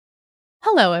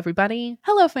Hello, everybody.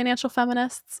 Hello, financial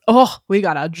feminists. Oh, we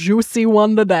got a juicy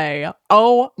one today.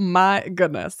 Oh my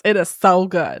goodness. It is so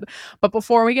good. But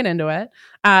before we get into it,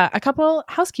 a couple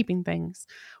housekeeping things.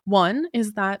 One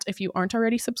is that if you aren't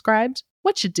already subscribed,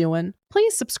 what you doing?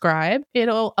 Please subscribe.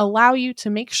 It'll allow you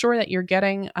to make sure that you're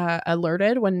getting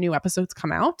alerted when new episodes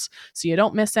come out so you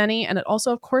don't miss any. And it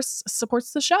also, of course,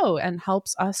 supports the show and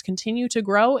helps us continue to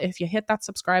grow if you hit that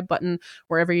subscribe button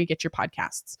wherever you get your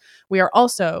podcasts. We are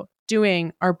also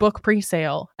doing our book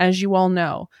pre-sale. As you all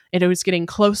know, it is getting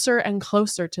closer and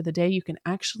closer to the day you can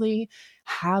actually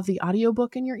have the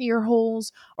audiobook in your ear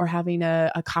holes, or having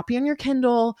a copy on your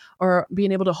Kindle, or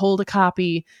being able to hold a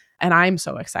copy. And I'm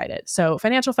so excited. So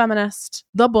Financial Feminist,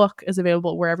 the book, is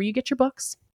available wherever you get your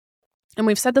books. And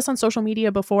we've said this on social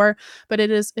media before, but it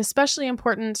is especially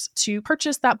important to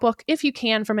purchase that book if you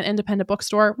can from an independent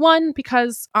bookstore. One,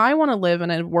 because I want to live in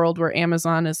a world where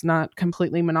Amazon is not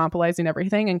completely monopolizing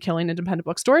everything and killing independent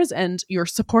bookstores, and your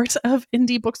support of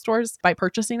indie bookstores by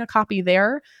purchasing a copy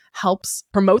there helps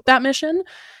promote that mission.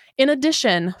 In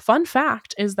addition, fun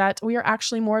fact is that we are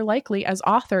actually more likely as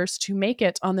authors to make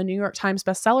it on the New York Times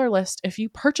bestseller list if you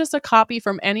purchase a copy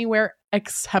from anywhere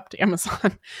except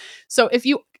Amazon. So if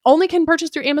you only can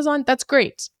purchase through Amazon, that's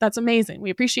great. That's amazing.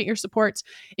 We appreciate your support.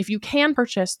 If you can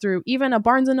purchase through even a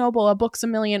Barnes & Noble, a Books A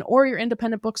Million, or your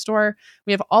independent bookstore,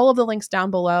 we have all of the links down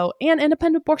below, and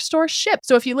independent bookstore ship.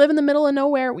 So if you live in the middle of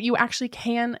nowhere, you actually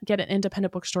can get an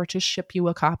independent bookstore to ship you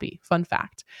a copy. Fun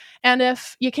fact. And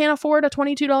if you can't afford a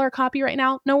 $22 copy right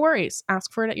now, no worries.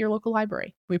 Ask for it at your local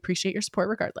library. We appreciate your support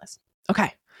regardless.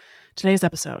 Okay. Today's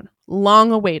episode,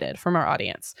 long awaited from our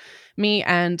audience. Me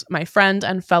and my friend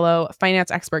and fellow finance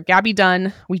expert, Gabby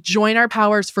Dunn, we join our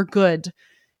powers for good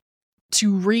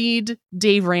to read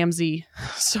Dave Ramsey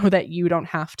so that you don't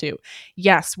have to.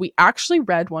 Yes, we actually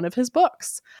read one of his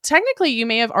books. Technically, you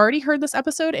may have already heard this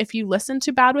episode if you listened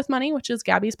to Bad with Money, which is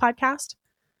Gabby's podcast.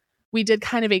 We did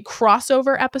kind of a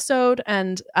crossover episode,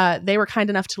 and they were kind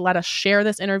enough to let us share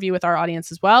this interview with our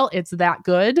audience as well. It's that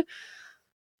good.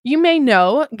 You may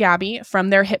know Gabby from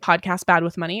their hit podcast, Bad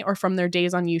with Money, or from their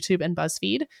days on YouTube and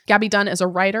BuzzFeed. Gabby Dunn is a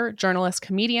writer, journalist,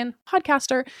 comedian,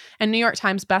 podcaster, and New York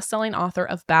Times bestselling author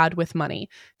of Bad with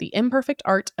Money, The Imperfect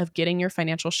Art of Getting Your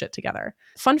Financial Shit Together.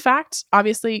 Fun fact,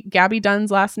 obviously, Gabby Dunn's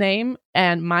last name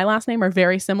and my last name are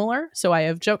very similar, so I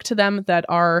have joked to them that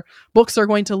our books are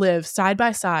going to live side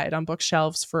by side on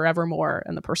bookshelves forevermore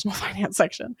in the personal finance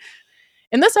section.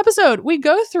 In this episode, we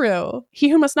go through He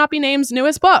Who Must Not Be Named's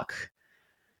newest book,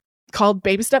 called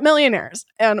Baby Step Millionaires.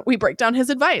 And we break down his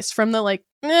advice from the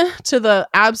to the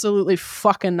absolutely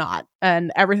fucking not,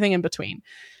 and everything in between.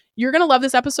 You're going to love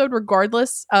this episode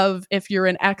regardless of if you're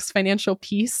an ex-Financial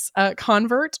Peace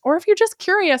convert, or if you're just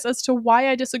curious as to why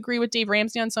I disagree with Dave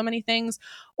Ramsey on so many things.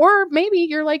 Or maybe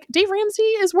you're like, Dave Ramsey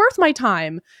is worth my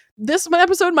time. This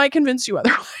episode might convince you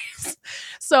otherwise.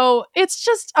 So it's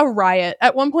just a riot.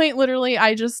 At one point, literally,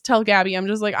 I just tell Gabby, I'm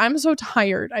just like, I'm so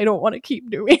tired. I don't want to keep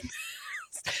doing this.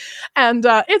 And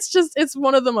it's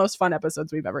one of the most fun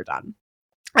episodes we've ever done.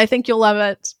 I think you'll love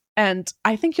it. And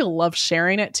I think you'll love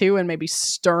sharing it too, and maybe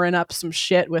stirring up some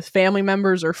shit with family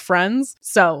members or friends.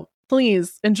 So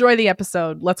please enjoy the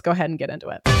episode. Let's go ahead and get into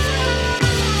it.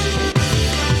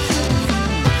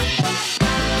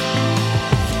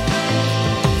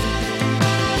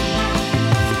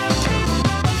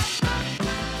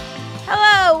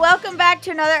 Welcome back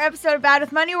to another episode of Bad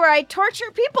with Money, where I torture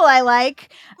people I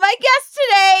like. My guest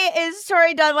today is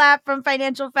Tori Dunlap from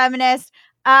Financial Feminist,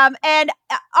 and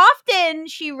often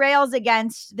she rails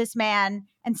against this man,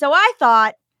 and so I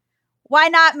thought, why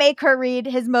not make her read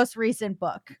his most recent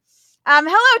book?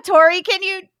 Hello, Tori. Can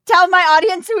you tell my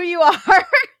audience who you are?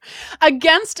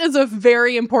 Against is a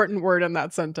very important word in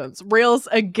that sentence. Rails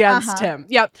against him.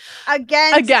 Yep.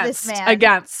 Against this man.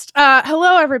 Against.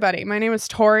 Hello, everybody. My name is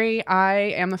Tori. I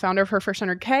am the founder of Her First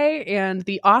 100K and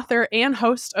the author and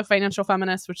host of Financial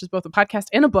Feminist, which is both a podcast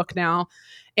and a book now.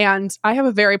 And I have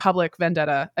a very public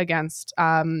vendetta against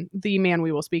the man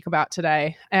we will speak about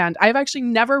today. And I've actually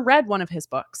never read one of his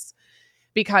books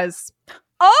because...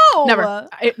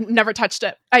 I never touched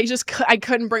it. I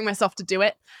couldn't bring myself to do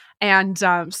it. And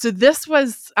so this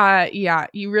was,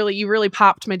 you really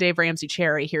popped my Dave Ramsey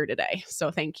cherry here today.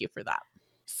 So thank you for that.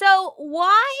 So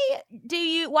why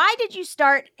did you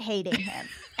start hating him?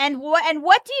 and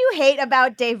what do you hate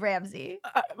about Dave Ramsey?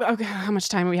 Okay, how much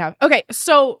time do we have? Okay,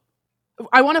 so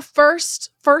I want to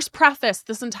first preface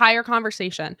this entire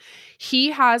conversation. He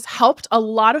has helped a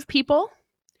lot of people.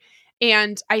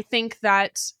 And I think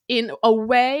that in a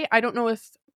way, I don't know if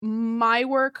my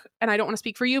work, and I don't want to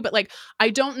speak for you, but like,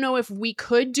 I don't know if we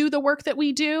could do the work that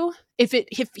we do if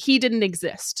he didn't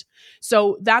exist.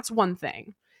 So that's one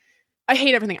thing. I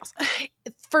hate everything else.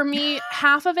 For me,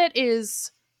 half of it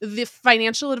is the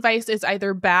financial advice is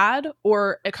either bad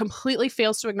or it completely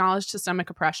fails to acknowledge systemic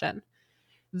oppression.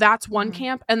 That's one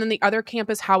camp. And then the other camp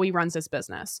is how he runs his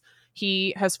business.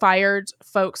 He has fired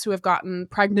folks who have gotten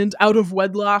pregnant out of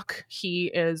wedlock. He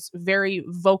is very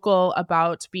vocal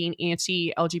about being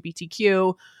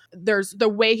anti-LGBTQ. There's the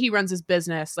way he runs his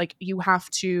business. Like, you have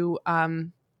to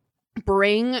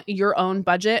bring your own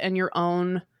budget and your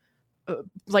own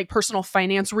like personal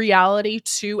finance reality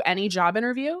to any job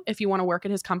interview if you want to work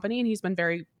at his company. And he's been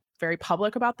very, very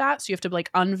public about that. So you have to like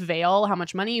unveil how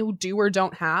much money you do or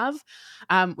don't have,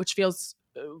 which feels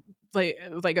like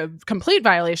a complete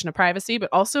violation of privacy, but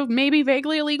also maybe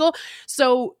vaguely illegal.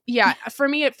 So yeah, for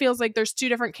me, it feels like there's two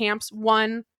different camps.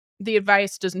 One, the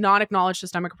advice does not acknowledge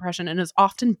systemic oppression and is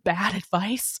often bad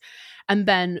advice. And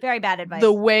then very bad advice.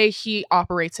 The way he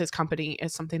operates his company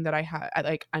is something that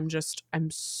I'm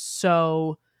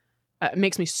so, it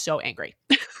makes me so angry.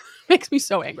 Makes me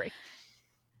so angry.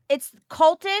 It's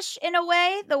cultish in a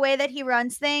way, the way that he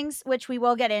runs things, which we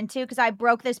will get into because I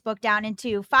broke this book down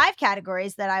into 5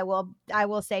 categories that I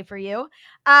will say for you.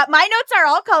 My notes are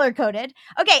all color coded.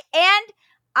 Okay, and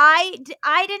I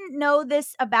didn't know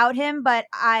this about him, but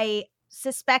I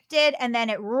suspected, and then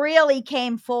it really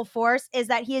came full force, is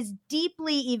that he is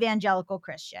deeply evangelical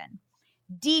Christian.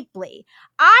 Deeply.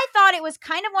 I thought it was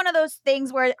kind of one of those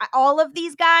things where all of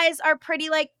these guys are pretty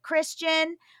like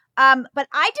Christian, but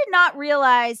I did not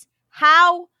realize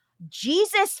how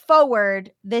Jesus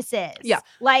forward this is. Yeah.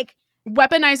 Like,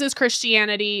 weaponizes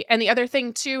Christianity. And the other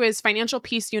thing too is Financial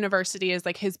Peace University is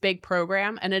like his big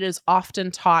program, and it is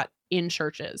often taught in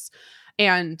churches.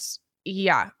 And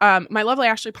yeah, my lovely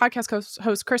Ashley podcast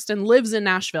host Kristen lives in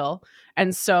Nashville,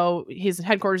 and so his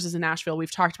headquarters is in Nashville.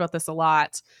 We've talked about this a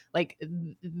lot. Like,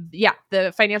 yeah,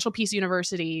 the Financial Peace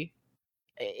University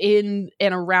in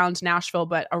and around Nashville,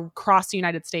 but across the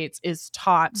United States, is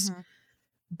taught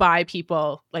by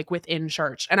people like within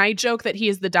church. And I joke that he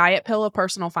is the diet pill of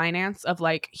personal finance, of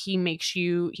like,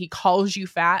 he calls you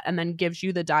fat and then gives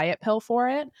you the diet pill for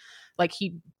it. Like,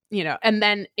 and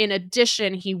then in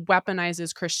addition, he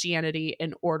weaponizes Christianity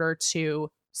in order to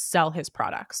sell his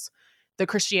products. The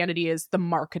Christianity is the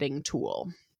marketing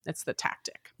tool. It's the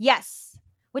tactic. Yes.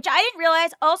 Which I didn't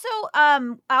realize. Also,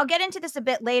 I'll get into this a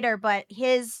bit later, but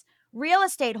his real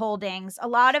estate holdings, a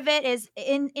lot of it is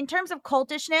in terms of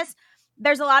cultishness.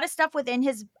 There's a lot of stuff within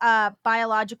his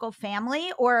biological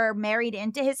family or married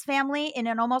into his family in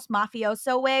an almost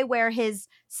mafioso way, where his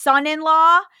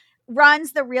son-in-law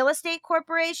runs the real estate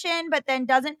corporation, but then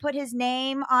doesn't put his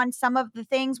name on some of the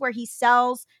things where he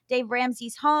sells Dave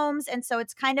Ramsey's homes. And so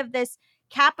it's kind of this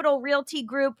Capital Realty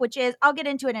Group, which is, I'll get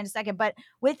into it in a second, but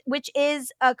which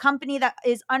is a company that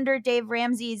is under Dave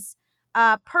Ramsey's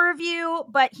purview,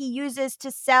 but he uses to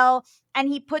sell, and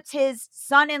he puts his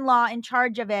son-in-law in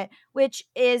charge of it, which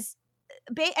is,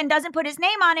 and doesn't put his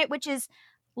name on it, which is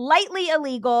lightly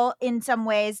illegal in some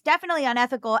ways, definitely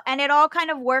unethical. And it all kind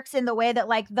of works in the way that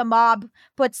like the mob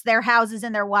puts their houses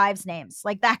in their wives' names,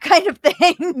 like that kind of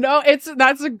thing. No,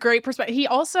 that's a great perspective. He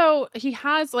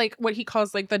has like what he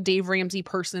calls like the Dave Ramsey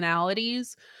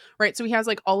personalities, right? So he has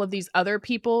like all of these other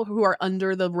people who are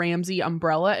under the Ramsey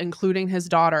umbrella, including his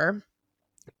daughter.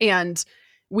 And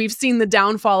we've seen the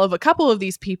downfall of a couple of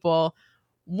these people.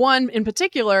 One in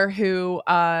particular who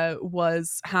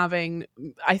was having,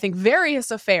 I think, various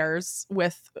affairs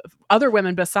with other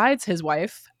women besides his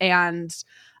wife. And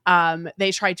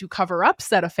they tried to cover up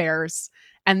said affairs.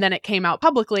 And then it came out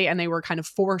publicly, and they were kind of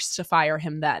forced to fire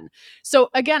him then. So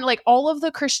again, like, all of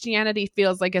the Christianity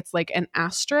feels like it's like an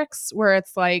asterisk, where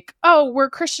it's like, oh, we're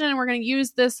Christian and we're going to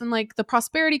use this and like the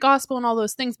prosperity gospel and all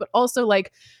those things. But also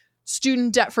like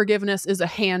student debt forgiveness is a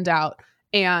handout.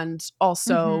 And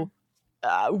also...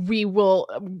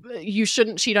 you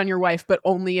shouldn't cheat on your wife, but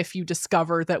only if you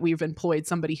discover that we've employed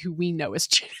somebody who we know is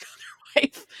cheating on your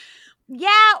wife. Yeah,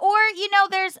 or,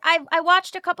 I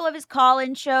watched a couple of his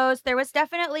call-in shows. There was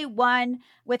definitely one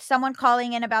with someone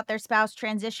calling in about their spouse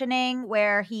transitioning,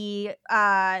 where he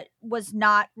was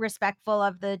not respectful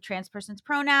of the trans person's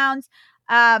pronouns.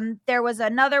 There was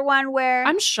another one where...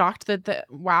 I'm shocked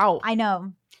wow. I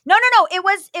know. No.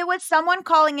 It was someone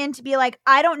calling in to be like,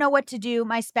 I don't know what to do.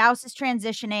 My spouse is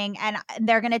transitioning and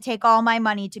they're going to take all my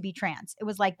money to be trans. It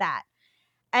was like that.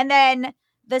 And then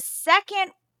the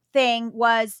second thing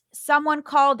was someone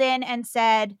called in and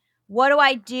said, what do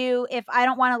I do if I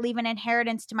don't want to leave an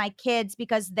inheritance to my kids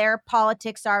because their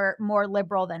politics are more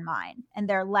liberal than mine and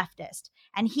they're leftist?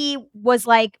 And he was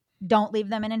like, don't leave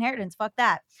them an inheritance. Fuck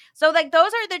that. So like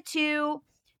those are the two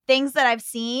things that I've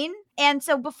seen. And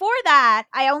so before that,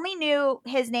 I only knew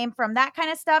his name from that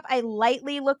kind of stuff. I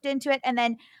lightly looked into it, and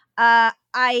then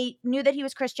I knew that he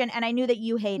was Christian, and I knew that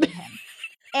you hated him.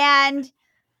 And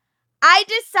I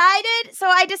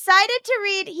decided to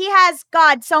read, he has,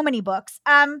 God, so many books.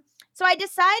 So I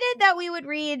decided that we would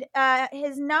read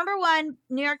his #1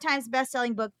 New York Times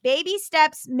bestselling book, Baby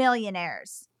Steps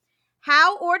Millionaires: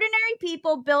 How Ordinary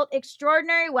People Built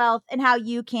Extraordinary Wealth and How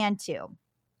You Can Too.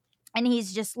 And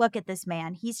he's just, look at this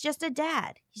man. He's just a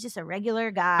dad. He's just a regular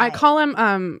guy. I call him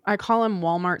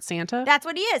Walmart Santa. That's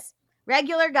what he is.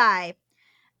 Regular guy.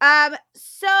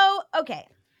 Okay.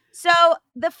 So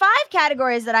the 5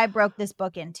 categories that I broke this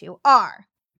book into are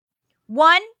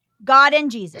 1, God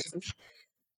and Jesus.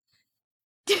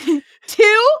 2,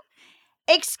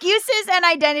 excuses and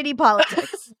identity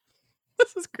politics.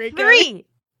 This is great. 3,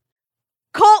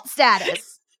 cult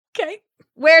status. Okay.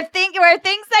 Where things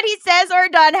that he says or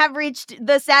done have reached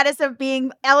the status of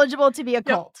being eligible to be a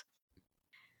cult.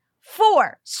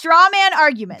 4, straw man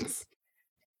arguments.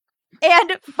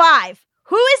 And 5,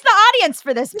 who is the audience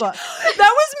for this book? That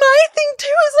was my thing too,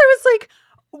 is I was like,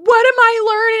 what am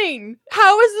I learning?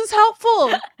 How is this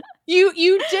helpful? You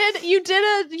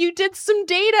did some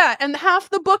data, and half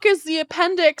the book is the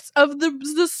appendix of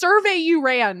the survey you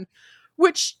ran,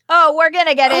 which we're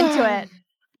gonna get into it.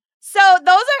 So those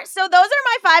are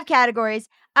my 5 categories.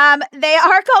 They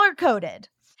are color coded.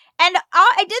 And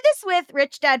I did this with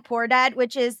Rich Dad Poor Dad,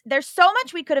 which is, there's so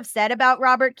much we could have said about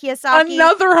Robert Kiyosaki.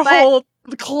 Another whole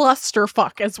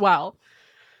clusterfuck as well.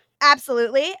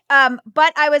 Absolutely.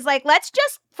 But I was like, let's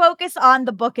just focus on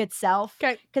the book itself.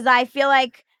 Okay. Because I feel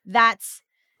like that's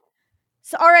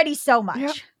already so much.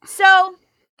 Yep. So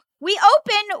we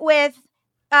open with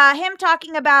him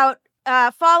talking about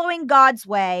following God's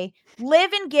way,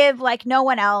 live and give like no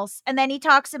one else. And then he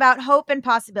talks about hope and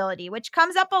possibility, which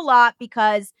comes up a lot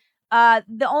because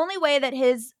the only way that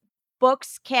his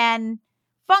books can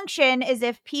function is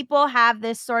if people have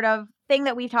this sort of thing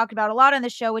that we've talked about a lot on the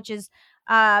show, which is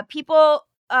people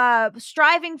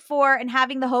striving for and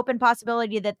having the hope and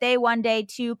possibility that they one day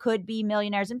too could be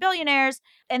millionaires and billionaires.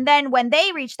 And then when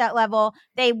they reach that level,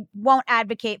 they won't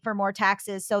advocate for more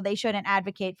taxes. So they shouldn't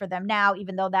advocate for them now,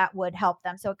 even though that would help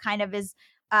them. So it kind of is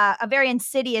a very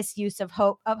insidious use of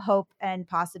hope and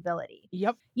possibility.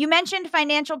 Yep. You mentioned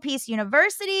Financial Peace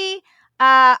University.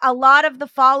 A lot of the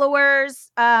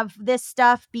followers of this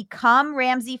stuff become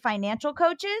Ramsey financial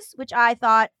coaches, which I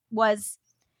thought was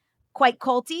quite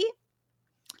culty,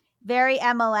 very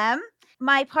MLM.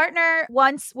 My partner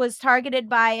once was targeted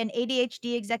by an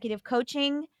ADHD executive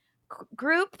coaching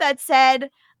group that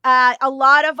said a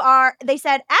lot of our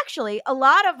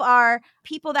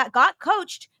people that got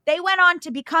coached, they went on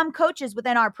to become coaches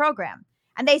within our program.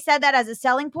 And they said that as a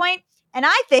selling point. And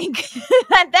I think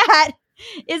that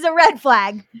is a red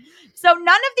flag. So none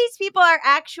of these people are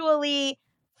actually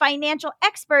financial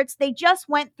experts. They just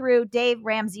went through Dave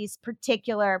Ramsey's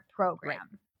particular program.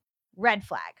 Right. Red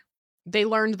flag. They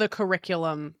learned the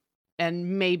curriculum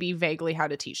and maybe vaguely how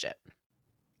to teach it.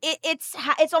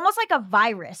 It's almost like a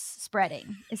virus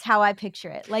spreading is how I picture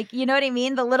it. Like, you know what I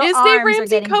mean? The little is arms Dave Ramsey are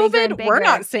getting COVID? bigger and bigger. We're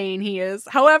not saying he is.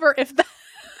 However, I would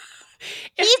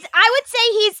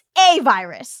say he's a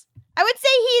virus. I would say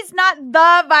he's not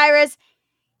the virus.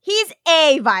 He's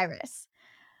a virus.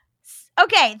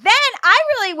 Okay, then I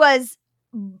really was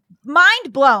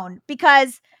mind blown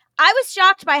because I was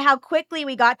shocked by how quickly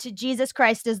we got to Jesus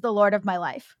Christ is the Lord of my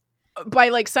life. By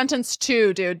like sentence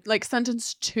 2, dude. Like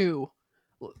sentence 2.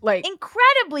 Like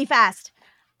incredibly fast.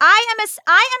 I am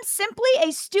simply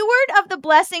a steward of the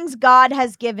blessings God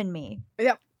has given me.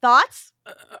 Yep. Thoughts?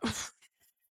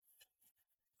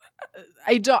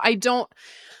 I don't.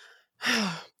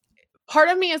 Part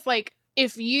of me is like,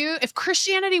 if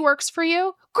Christianity works for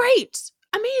you, great,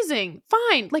 amazing,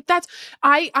 fine. Like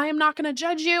I am not going to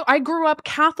judge you. I grew up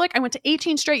Catholic. I went to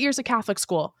 18 straight years of Catholic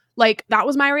school. Like that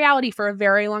was my reality for a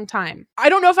very long time. I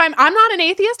don't know if I'm not an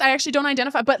atheist. I actually don't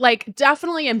identify, but like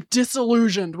definitely am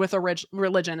disillusioned with a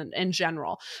religion in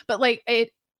general. But like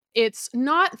it's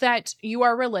not that you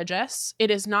are religious. It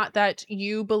is not that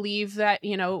you believe that,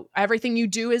 you know, everything you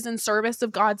do is in service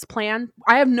of God's plan.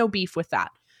 I have no beef with that.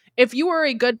 If you are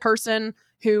a good person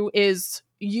who is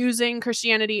using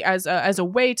Christianity as a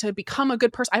way to become a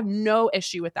good person, I have no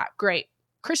issue with that. Great.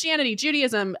 Christianity,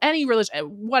 Judaism, any religion,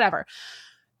 whatever.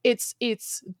 It's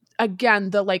again,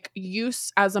 the like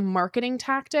use as a marketing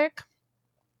tactic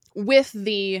with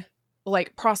the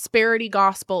like prosperity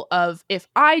gospel of if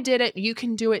I did it, you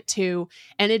can do it too.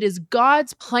 And it is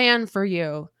God's plan for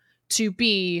you to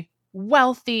be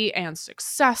wealthy and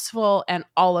successful and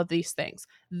all of these things.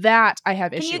 That I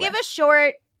have issue with. Can you give a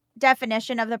short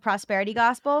definition of the prosperity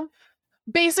gospel?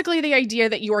 Basically, the idea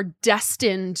that you are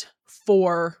destined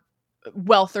for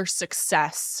wealth or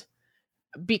success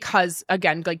because,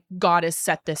 again, like God has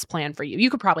set this plan for you. You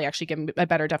could probably actually give a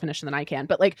better definition than I can.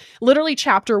 But like literally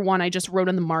chapter 1, I just wrote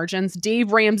in the margins,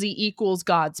 Dave Ramsey equals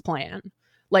God's plan.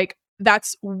 Like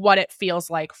that's what it feels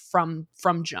like from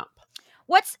jump.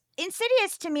 What's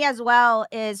insidious to me as well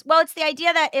is, well, it's the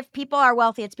idea that if people are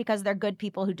wealthy, it's because they're good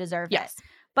people who deserve Yes. it.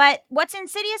 But what's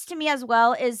insidious to me as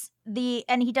well is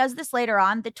and he does this later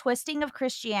on, the twisting of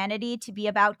Christianity to be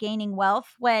about gaining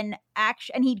wealth when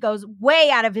and he goes way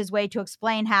out of his way to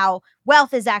explain how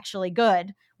wealth is actually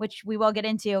good, which we will get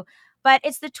into. But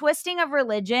it's the twisting of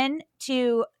religion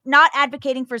to not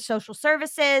advocating for social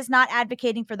services, not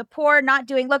advocating for the poor, not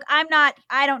doing, look,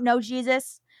 I don't know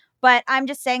Jesus, but I'm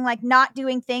just saying like not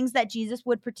doing things that Jesus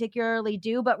would particularly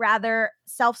do, but rather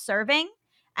self-serving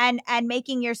and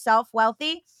making yourself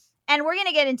wealthy. And we're going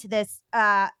to get into this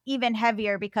even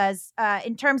heavier because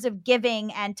in terms of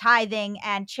giving and tithing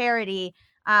and charity,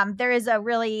 there is a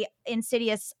really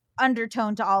insidious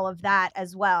undertone to all of that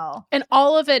as well. And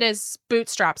all of it is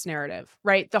bootstraps narrative,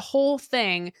 right? The whole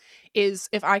thing is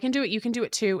if I can do it, you can do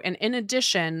it too. And in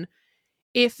addition,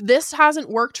 if this hasn't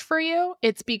worked for you,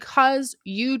 it's because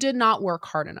you did not work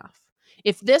hard enough.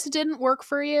 If this didn't work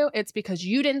for you, it's because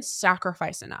you didn't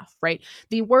sacrifice enough, right?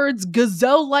 The words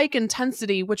gazelle-like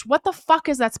intensity, which what the fuck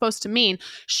is that supposed to mean,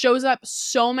 shows up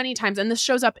so many times. And this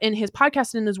shows up in his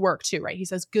podcast and in his work too, right? He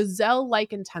says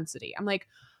gazelle-like intensity. I'm like,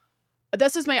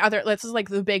 this is like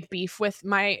the big beef with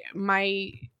my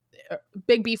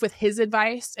big beef with his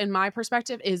advice and my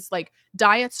perspective is like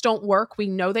diets don't work. We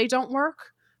know they don't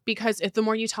work. Because if the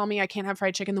more you tell me I can't have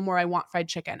fried chicken, the more I want fried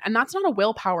chicken. And that's not a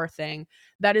willpower thing.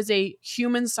 That is a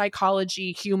human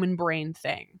psychology, human brain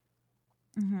thing.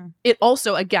 Mm-hmm. It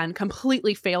also, again,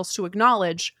 completely fails to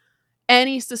acknowledge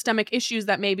any systemic issues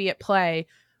that may be at play,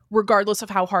 regardless of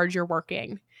how hard you're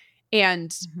working.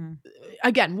 And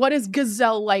again, what is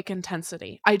gazelle-like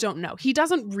intensity? I don't know. He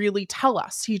doesn't really tell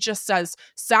us. He just says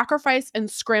sacrifice and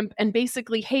scrimp and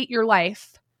basically hate your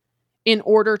life in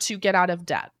order to get out of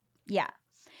debt. Yeah.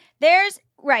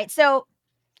 So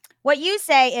what you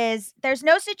say is there's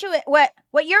no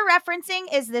what you're referencing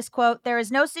is this quote, there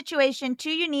is no situation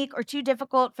too unique or too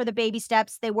difficult for the baby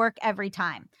steps. They work every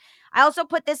time. I also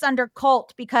put this under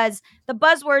cult because the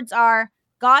buzzwords are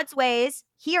God's ways,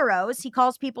 heroes. He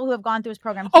calls people who have gone through his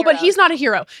program heroes. Oh, but he's not a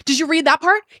hero. Did you read that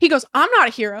part? He goes, I'm not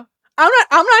a hero. I'm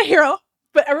not a hero.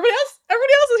 But everybody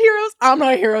else is heroes. I'm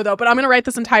not a hero though, but I'm going to write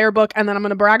this entire book and then I'm going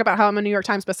to brag about how I'm a New York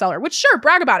Times bestseller, which sure,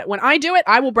 brag about it. When I do it,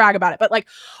 I will brag about it. But like,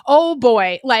 oh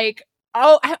boy, like,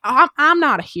 I'm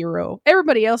not a hero.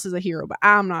 Everybody else is a hero, but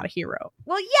I'm not a hero.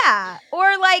 Well, yeah.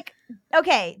 Or like,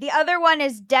 okay, the other one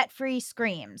is debt-free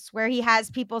screams, where he has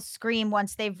people scream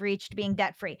once they've reached being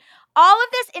debt-free. All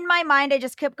of this in my mind, I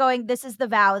just kept going, this is the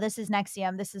vow, this is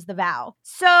NXIVM, this is the vow.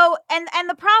 So, and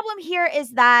the problem here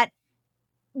is that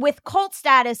with cult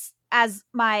status as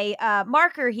my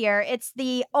marker here, it's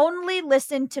the only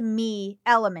listen to me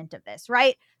element of this,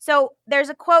 right? So there's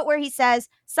a quote where he says,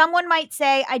 someone might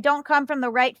say, I don't come from the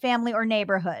right family or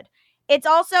neighborhood. It's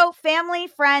also family,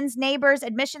 friends, neighbors,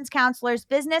 admissions counselors,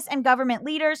 business and government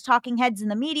leaders, talking heads in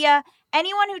the media,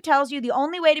 anyone who tells you the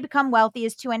only way to become wealthy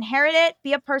is to inherit it,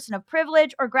 be a person of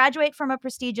privilege, or graduate from a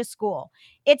prestigious school.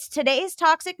 It's today's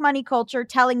toxic money culture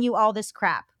telling you all this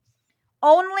crap.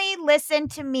 Only listen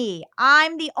to me.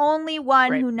 I'm the only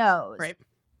one who knows. Right.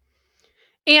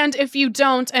 And if you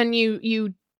don't and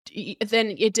you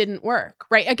then it didn't work,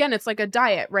 right? Again, it's like a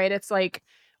diet, right? It's like,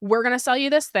 we're going to sell you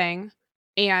this thing.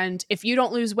 And if you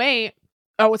don't lose weight,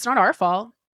 oh, it's not our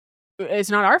fault.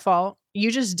 It's not our fault. You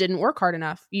just didn't work hard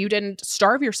enough. You didn't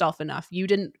starve yourself enough. You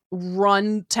didn't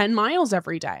run 10 miles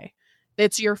every day.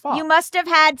 It's your fault. You must have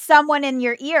had someone in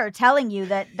your ear telling you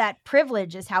that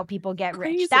privilege is how people get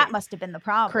rich. That must have been the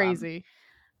problem. Crazy.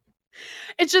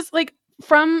 It's just like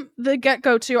from the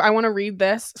get-go too, I want to read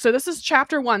this. So this is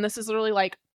chapter 1. This is literally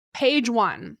like page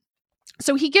 1.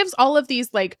 So he gives all of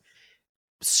these like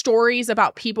stories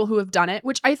about people who have done it,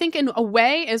 which I think in a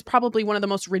way is probably one of the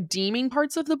most redeeming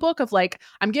parts of the book of like,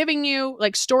 I'm giving you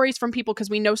like stories from people because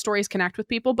we know stories connect with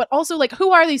people, but also like,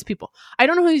 who are these people? I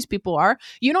don't know who these people are.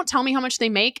 You don't tell me how much they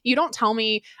make. You don't tell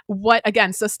me what,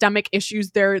 again, systemic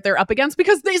issues they're up against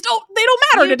because they don't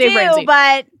matter to Dave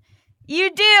Ramsey.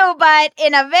 You do, but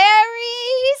in a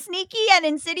very sneaky and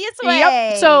insidious way.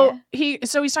 Yep. So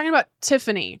he's talking about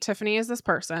Tiffany. Tiffany is this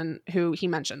person who he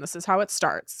mentioned. This is how it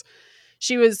starts.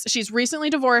 She's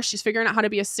recently divorced. She's figuring out how to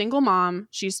be a single mom.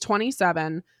 She's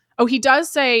 27. Oh, he does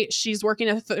say she's working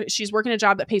a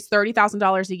job that pays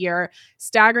 $30,000 a year,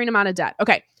 staggering amount of debt.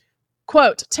 Okay.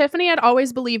 Quote, Tiffany had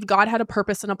always believed God had a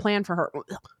purpose and a plan for her.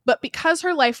 But because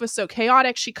her life was so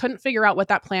chaotic, she couldn't figure out what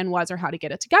that plan was or how to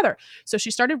get it together. So she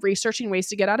started researching ways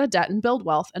to get out of debt and build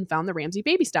wealth and found the Ramsey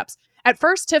baby steps. At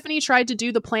first, Tiffany tried to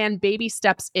do the plan baby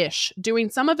steps-ish, doing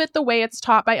some of it the way it's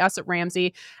taught by us at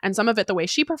Ramsey and some of it the way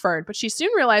she preferred. But she soon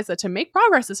realized that to make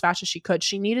progress as fast as she could,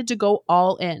 she needed to go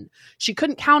all in. She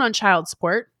couldn't count on child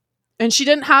support. And she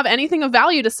didn't have anything of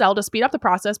value to sell to speed up the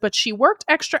process, but she worked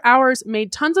extra hours,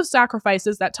 made tons of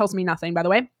sacrifices, that tells me nothing, by the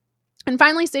way, and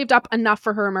finally saved up enough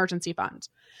for her emergency fund.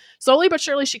 Slowly but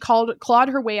surely, she clawed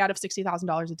her way out of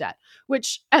 $60,000 of debt,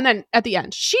 and then at the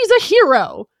end, she's a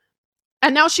hero.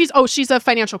 And now she's a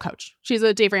financial coach. She's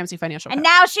a Dave Ramsey financial coach. And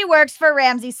now she works for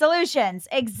Ramsey Solutions.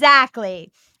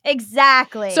 Exactly.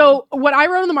 So what I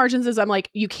wrote in the margins is I'm like,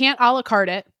 you can't a la carte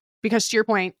it. Because to your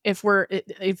point, if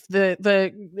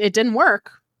it didn't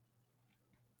work,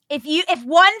 if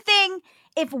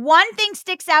one thing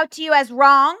sticks out to you as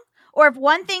wrong, or if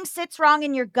one thing sits wrong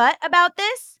in your gut about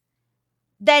this,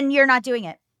 then you're not doing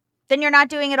it. Then you're not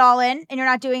doing it all in, and you're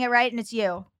not doing it right, and it's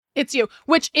you. It's you,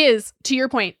 which is, to your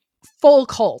point, full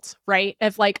cult, right?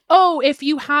 Of like, oh, if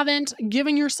you haven't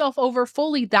given yourself over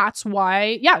fully, that's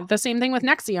why. Yeah, the same thing with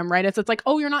NXIVM, right? It's like,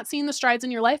 oh, you're not seeing the strides in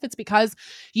your life. It's because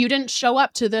you didn't show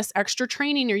up to this extra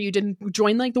training, or you didn't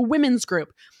join like the women's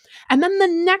group. And then the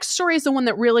next story is the one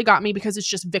that really got me, because it's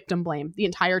just victim blame the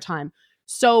entire time.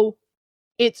 So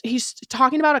he's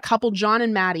talking about a couple, John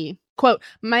and Maddie. Quote,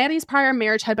 Maddie's prior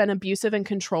marriage had been abusive and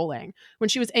controlling. When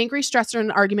she was angry, stressed, or in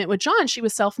an argument with John, she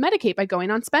would self-medicate by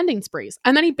going on spending sprees.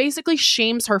 And then he basically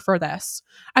shames her for this,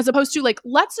 as opposed to like,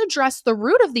 let's address the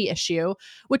root of the issue,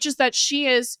 which is that she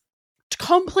is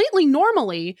completely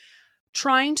normally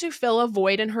trying to fill a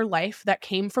void in her life that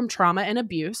came from trauma and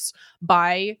abuse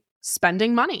by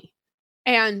spending money.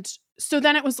 And so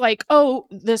then it was like, oh,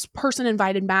 this person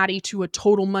invited Maddie to a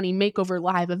Total Money Makeover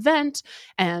live event,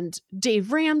 and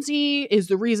Dave Ramsey is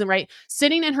the reason, right?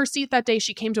 Sitting in her seat that day,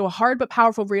 she came to a hard but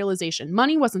powerful realization.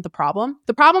 Money wasn't the problem.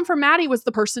 The problem for Maddie was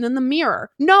the person in the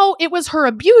mirror. No, it was her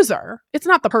abuser. It's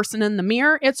not the person in the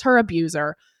mirror. It's her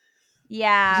abuser.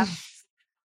 Yeah.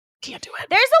 Can't do it.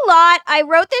 There's a lot. I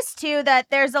wrote this too, that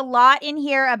there's a lot in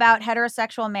here about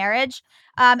heterosexual marriage.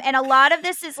 And a lot of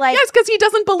this is like... Yes, because he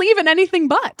doesn't believe in anything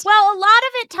but. Well, a lot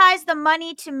of it ties the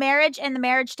money to marriage and the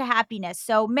marriage to happiness.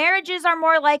 So marriages are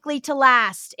more likely to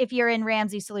last if you're in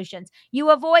Ramsey Solutions. You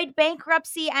avoid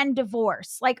bankruptcy and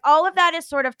divorce. Like all of that is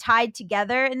sort of tied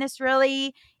together in this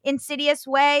really insidious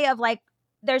way of like,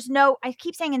 there's no... I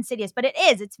keep saying insidious, but it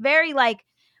is. It's very like...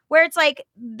 Where it's like,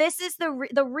 this is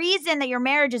the reason that your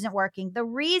marriage isn't working. The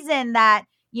reason that,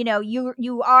 you know,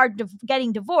 you are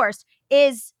getting divorced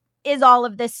is all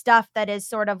of this stuff that is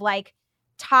sort of like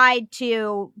tied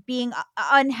to being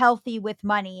unhealthy with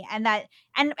money, and that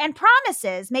and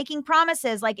promises, making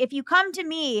promises like, if you come to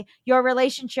me, your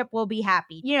relationship will be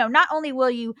happy. You know, not only will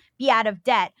you be out of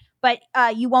debt, but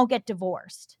you won't get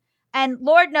divorced. And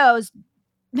Lord knows,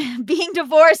 being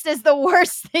divorced is the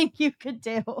worst thing you could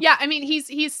do. Yeah, I mean,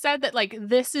 he's said that like,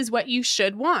 this is what you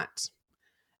should want.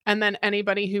 And then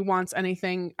anybody who wants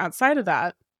anything outside of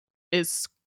that is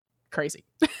crazy.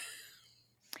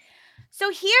 So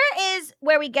here is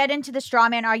where we get into the straw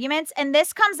man arguments, and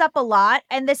this comes up a lot,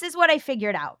 and this is what I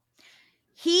figured out.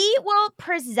 He will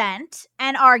present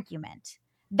an argument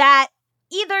that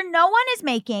either no one is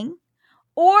making,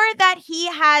 or that he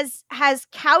has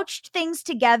couched things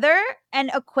together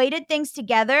and equated things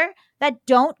together that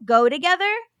don't go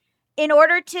together in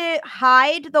order to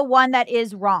hide the one that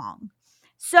is wrong.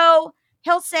 So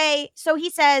he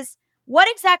says, what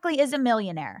exactly is a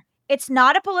millionaire? It's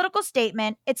not a political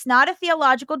statement. It's not a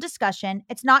theological discussion.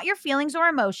 It's not your feelings or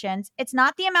emotions. It's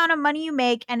not the amount of money you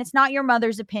make, and it's not your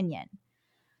mother's opinion.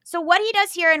 So what he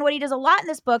does here, and what he does a lot in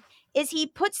this book, is he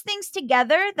puts things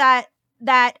together that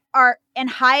are and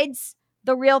hides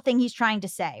the real thing he's trying to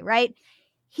say, right?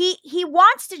 He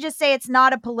wants to just say it's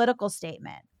not a political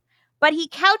statement, but he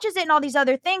couches it in all these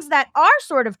other things that are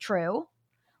sort of true.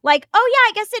 Like, oh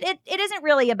yeah, I guess it isn't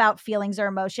really about feelings or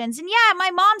emotions. And yeah,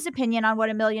 my mom's opinion on what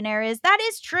a millionaire is, that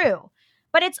is true.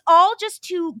 But it's all just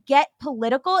to get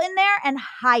political in there and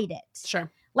hide it.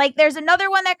 Sure. Like there's another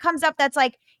one that comes up that's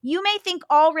like, you may think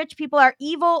all rich people are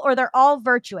evil or they're all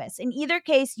virtuous. In either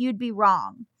case, you'd be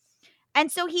wrong. And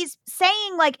so he's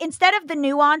saying, like, instead of the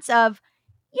nuance of,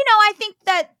 you know, I think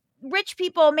that rich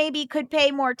people maybe could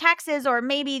pay more taxes, or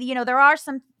maybe, you know, there are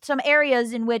some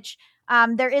areas in which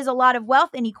there is a lot of wealth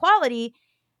inequality.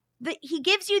 He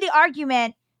gives you the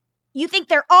argument, you think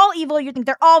they're all evil, you think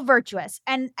they're all virtuous,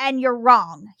 and you're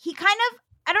wrong. He kind of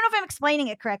I don't know if I'm explaining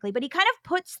it correctly, but he kind of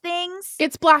puts things.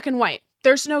 It's black and white.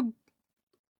 There's no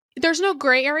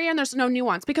gray area and there's no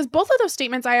nuance, because both of those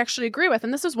statements I actually agree with.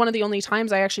 And this is one of the only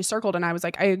times I actually circled and I was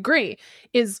like, I agree,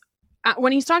 is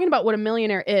when he's talking about what a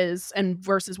millionaire is and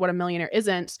versus what a millionaire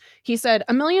isn't. He said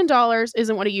 $1 million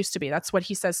isn't what it used to be. That's what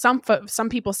he says. Some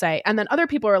people say, and then other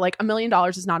people are like, $1 million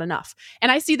is not enough.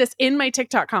 And I see this in my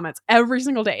TikTok comments every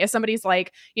single day. If somebody's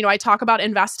like, I talk about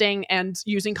investing and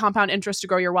using compound interest to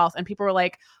grow your wealth, and people are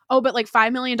like, oh, but like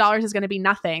 $5 million is going to be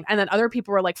nothing. And then other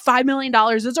people were like, $5 million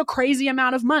is a crazy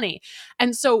amount of money.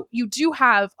 And so you do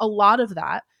have a lot of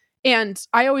that. And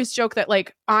I always joke that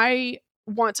like, I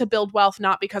want to build wealth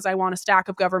not because I want a stack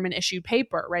of government issued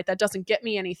paper, right? That doesn't get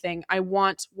me anything. I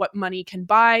want what money can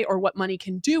buy or what money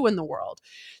can do in the world.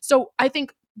 So I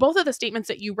think both of the statements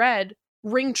that you read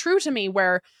ring true to me,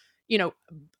 where,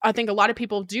 I think a lot of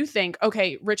people do think,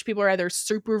 okay, rich people are either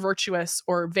super virtuous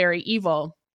or very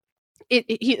evil.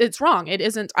 It's wrong. It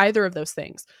isn't either of those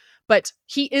things. But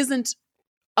he isn't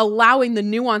allowing the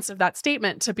nuance of that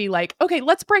statement to be like, okay,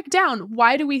 let's break down.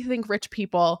 Why do we think rich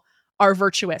people are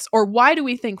virtuous? Or why do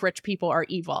we think rich people are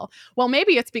evil? Well,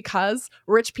 maybe it's because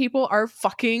rich people are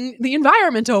fucking the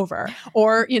environment over,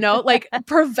 or, like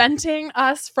preventing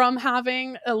us from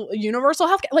having a universal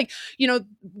health care. Like,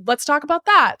 let's talk about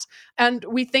that. And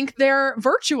we think they're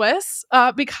virtuous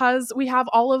because we have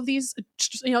all of these,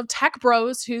 tech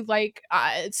bros who like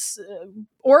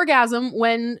orgasm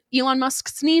when Elon Musk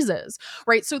sneezes,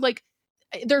 right? So like,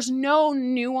 there's no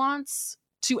nuance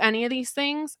to any of these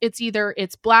things.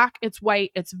 It's black, it's white,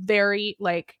 it's very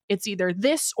like, it's either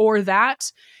this or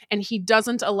that. And he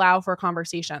doesn't allow for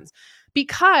conversations,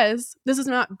 because this is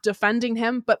not defending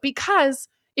him, but because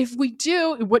if we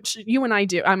do, which you and I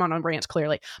do, I'm on a rant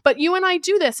clearly, but you and I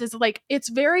do this, is like, it's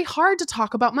very hard to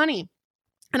talk about money.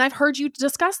 And I've heard you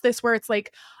discuss this where it's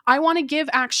like, I want to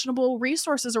give actionable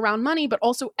resources around money, but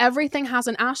also everything has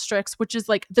an asterisk, which is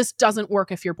like, this doesn't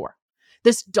work if you're poor.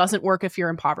 This doesn't work if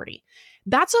you're in poverty.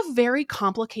 That's a very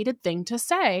complicated thing to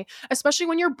say, especially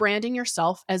when you're branding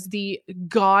yourself as the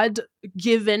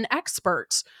God-given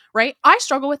expert, right? I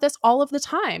struggle with this all of the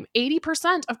time.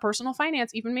 80% of personal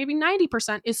finance, even maybe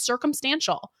 90%, is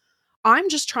circumstantial. I'm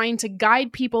just trying to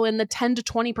guide people in the 10 to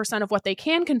 20% of what they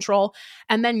can control,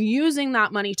 and then using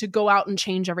that money to go out and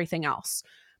change everything else.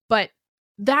 But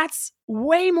that's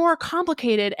way more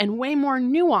complicated and way more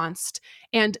nuanced,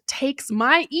 and takes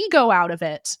my ego out of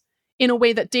it in a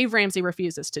way that Dave Ramsey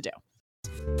refuses to do.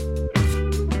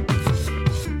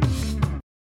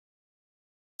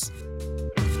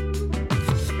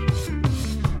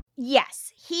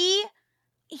 Yes, he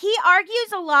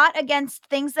argues a lot against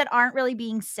things that aren't really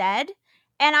being said.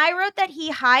 And I wrote that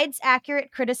he hides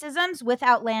accurate criticisms with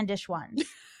outlandish ones.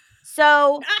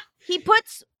 So he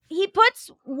puts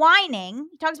whining.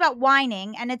 He talks about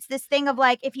whining, and it's this thing of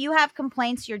like, if you have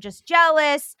complaints, you're just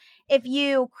jealous. If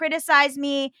you criticize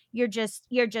me, you're just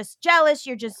jealous.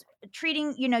 You're just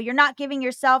treating, you're not giving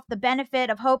yourself the benefit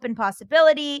of hope and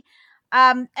possibility.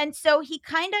 And so he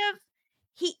kind of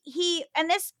he and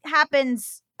this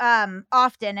happens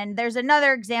often, and there's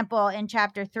another example in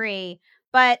chapter 3,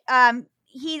 but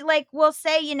he like will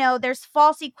say, there's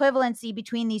false equivalency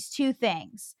between these two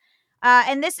things.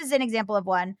 And this is an example of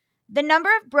one. The number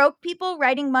of broke people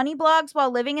writing money blogs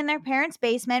while living in their parents'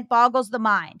 basement boggles the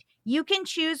mind. You can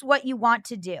choose what you want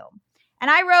to do. And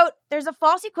I wrote, there's a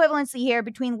false equivalency here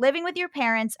between living with your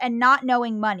parents and not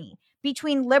knowing money,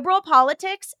 between liberal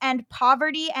politics and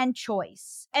poverty and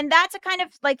choice. And that's a kind of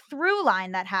like through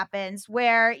line that happens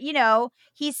where,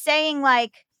 he's saying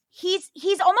like, he's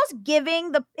almost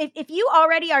giving if you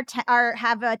already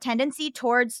have a tendency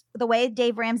towards the way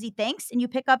Dave Ramsey thinks and you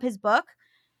pick up his book,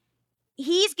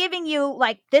 he's giving you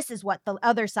like, this is what the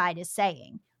other side is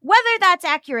saying, whether that's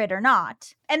accurate or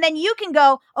not. And then you can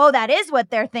go, oh, that is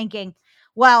what they're thinking.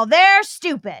 Well, they're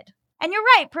stupid. And you're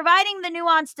right. Providing the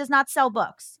nuance does not sell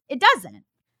books. It doesn't.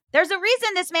 There's a reason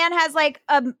this man has like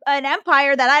an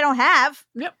empire that I don't have.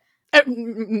 Yep.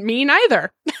 Me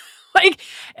neither.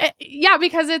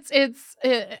 Because it's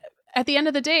at the end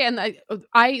of the day,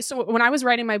 and so when I was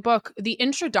writing my book, the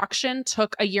introduction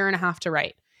took 1.5 years to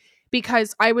write,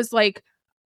 because I was like,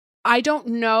 I don't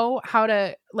know how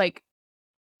to like,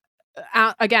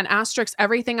 again, asterisk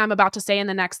everything I'm about to say in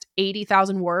the next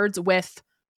 80,000 words with,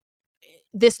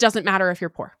 this doesn't matter if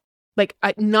you're poor. Like,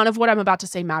 none of what I'm about to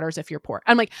say matters if you're poor.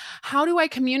 I'm like, how do I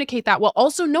communicate that while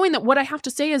also knowing that what I have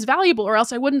to say is valuable, or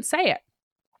else I wouldn't say it?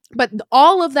 But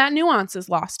all of that nuance is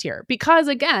lost here because,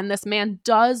 again, this man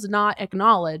does not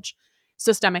acknowledge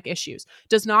systemic issues,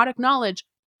 does not acknowledge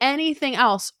anything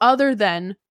else other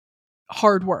than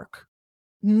hard work.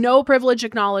 No privilege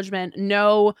acknowledgement,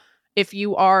 no If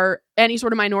you are any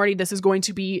sort of minority, this is going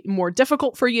to be more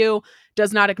difficult for you.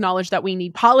 Does not acknowledge that we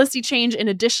need policy change in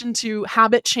addition to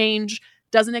habit change.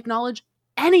 Doesn't acknowledge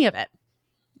any of it.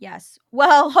 Yes.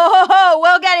 Well,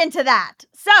 we'll get into that.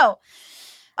 So,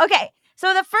 okay.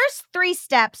 So the first 3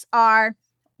 steps are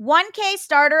 1K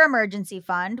starter emergency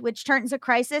fund, which turns a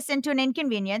crisis into an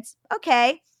inconvenience.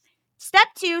 Okay. Step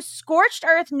 2, scorched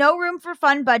earth, no room for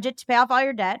fun budget to pay off all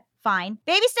your debt. Fine.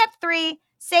 Baby step 3,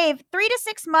 save 3 to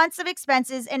 6 months of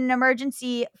expenses in an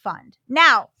emergency fund.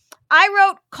 Now, I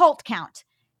wrote cult count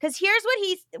because here's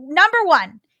what number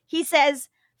 1, he says,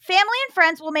 family and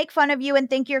friends will make fun of you and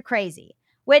think you're crazy,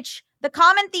 which the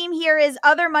common theme here is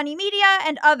other money media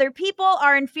and other people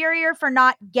are inferior for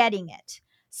not getting it.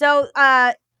 So,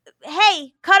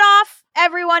 hey, cut off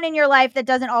everyone in your life that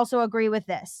doesn't also agree with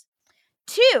this.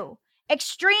 2,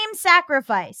 extreme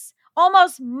sacrifice.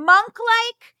 Almost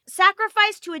monk-like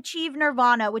sacrifice to achieve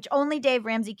nirvana, which only Dave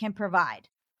Ramsey can provide.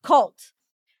 Cult.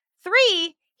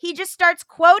 3, he just starts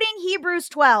quoting Hebrews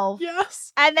 12.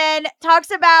 Yes. And then talks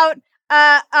about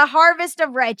a harvest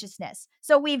of righteousness.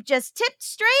 So we've just tipped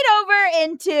straight over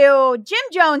into Jim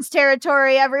Jones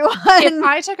territory, everyone. If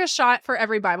I took a shot for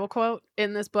every Bible quote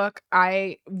in this book,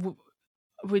 I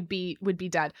would be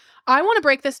dead. I want to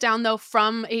break this down though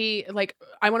from I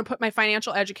want to put my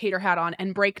financial educator hat on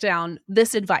and break down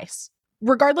this advice.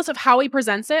 Regardless of how he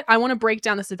presents it, I want to break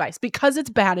down this advice because it's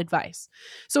bad advice.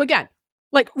 So again,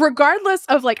 regardless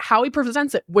of how he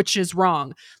presents it, which is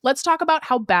wrong, let's talk about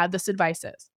how bad this advice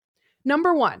is.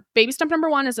 Number 1, baby step number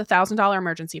 1 is $1,000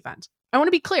 emergency fund. I want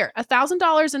to be clear.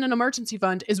 $1,000 in an emergency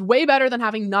fund is way better than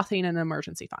having nothing in an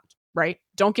emergency fund, right?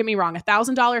 Don't get me wrong.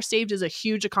 $1,000 saved is a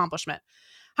huge accomplishment.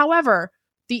 However,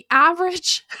 the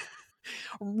average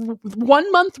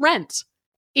 1 month rent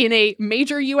in a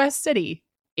major US city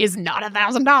is not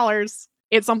 $1,000.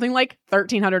 It's something like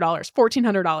 $1,300,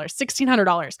 $1,400,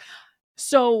 $1,600.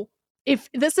 So if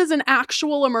this is an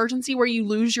actual emergency where you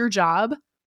lose your job,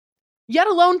 yet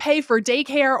alone pay for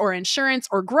daycare or insurance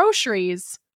or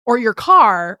groceries or your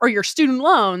car or your student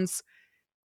loans,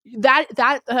 that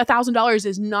 $1,000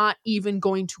 is not even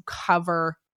going to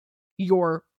cover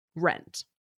your rent.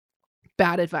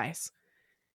 Bad advice.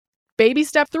 Baby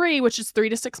step 3, which is 3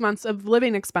 to 6 months of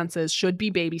living expenses, should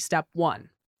be baby step 1.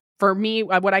 For me,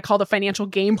 what I call the financial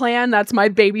game plan, that's my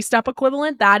baby step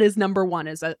equivalent. That is number 1,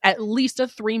 is at least a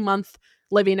 3-month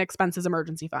living expenses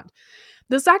emergency fund.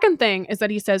 The second thing is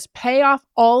that he says, pay off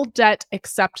all debt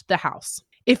except the house.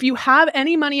 If you have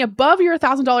any money above your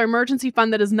 $1,000 emergency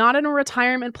fund that is not in a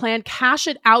retirement plan, cash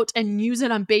it out and use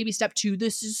it on baby step 2.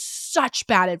 This is such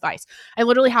bad advice. I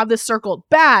literally have this circled.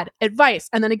 Bad advice.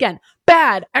 And then again,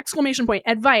 bad exclamation point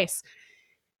advice.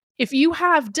 If you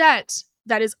have debt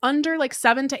that is under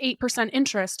 7 to 8%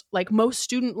 interest, like most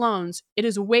student loans, it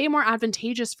is way more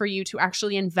advantageous for you to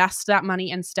actually invest that money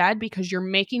instead because you're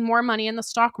making more money in the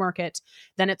stock market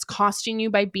than it's costing you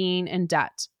by being in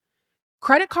debt.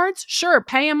 Credit cards, sure,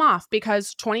 pay them off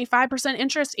because 25%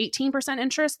 interest, 18%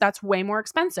 interest, that's way more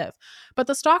expensive. But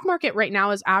the stock market right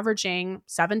now is averaging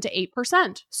 7 to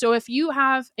 8%. So if you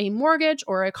have a mortgage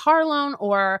or a car loan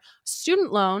or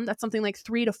student loan, that's something like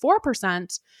 3 to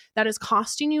 4%, that is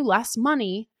costing you less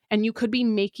money and you could be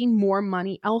making more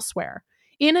money elsewhere.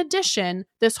 In addition,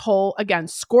 this whole, again,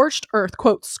 scorched earth,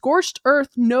 quote, scorched earth,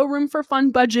 no room for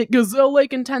fun budget,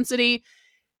 gazelle-like intensity,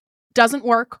 doesn't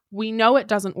work. We know it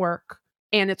doesn't work.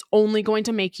 And it's only going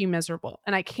to make you miserable.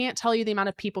 And I can't tell you the amount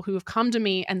of people who have come to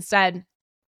me and said,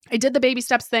 I did the baby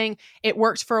steps thing. It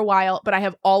worked for a while, but I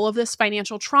have all of this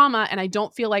financial trauma and I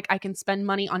don't feel like I can spend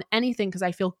money on anything because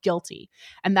I feel guilty.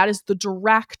 And that is the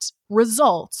direct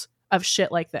result of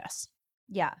shit like this.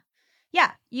 Yeah.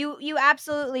 Yeah. You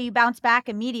absolutely bounce back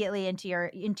immediately into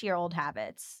your old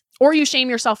habits. Or you shame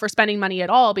yourself for spending money at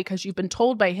all because you've been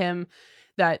told by him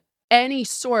that any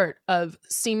sort of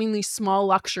seemingly small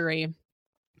luxury,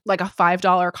 like a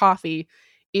 $5 coffee,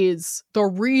 is the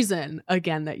reason,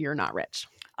 again, that you're not rich.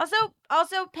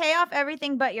 Also pay off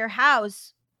everything but your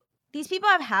house. These people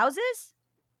have houses?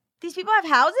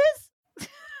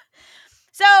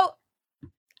 So,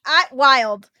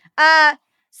 wild.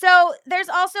 So there's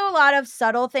also a lot of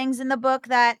subtle things in the book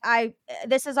that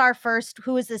this is our first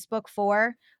Who Is This Book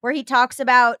For? Where he talks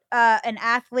about an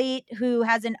athlete who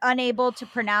has an unable to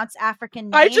pronounce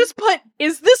African name. I just put,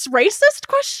 is this racist? ?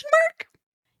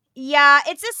 Yeah,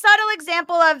 it's a subtle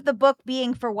example of the book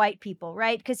being for white people,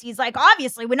 right? Because he's like,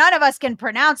 obviously, none of us can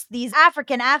pronounce these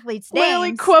African athletes' names.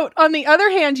 Literally, quote, on the other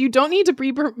hand, you don't need to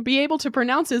be able to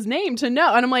pronounce his name to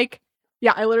know. And I'm like,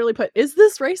 yeah, I literally put, is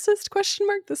this racist? ?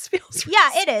 This feels racist.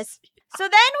 Yeah, it is. So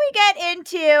then we get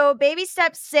into baby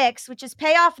step 6, which is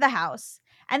pay off the house.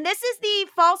 And this is the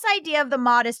false idea of the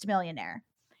modest millionaire.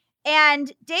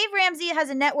 And Dave Ramsey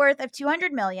has a net worth of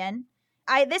 $200 million.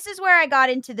 This is where I got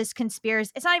into this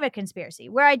conspiracy. It's not even a conspiracy.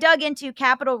 Where I dug into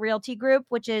Capital Realty Group,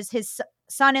 which is his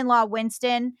son-in-law,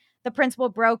 Winston, the principal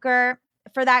broker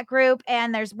for that group.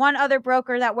 And there's one other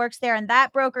broker that works there. And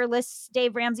that broker lists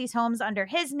Dave Ramsey's homes under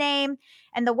his name.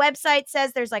 And the website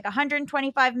says there's like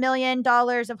 $125 million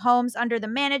of homes under the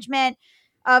management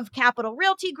of Capital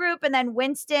Realty Group. And then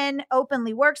Winston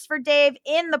openly works for Dave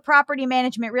in the property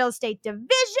management real estate division.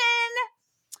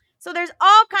 So there's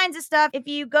all kinds of stuff. If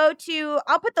you go to,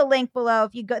 I'll put the link below.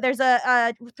 If you go, there's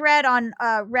a thread on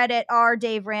Reddit r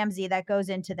Dave Ramsey that goes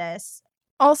into this.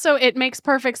 Also, it makes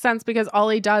perfect sense because all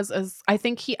he does is, I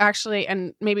think he actually,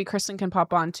 and maybe Kristen can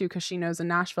pop on too because she knows in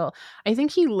Nashville, I think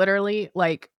he literally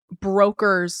like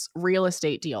brokers real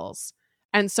estate deals.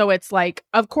 And so it's like,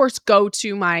 of course, go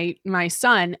to my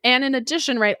son. And in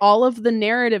addition, right, all of the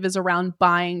narrative is around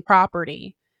buying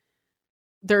property.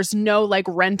 There's no like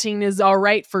renting is all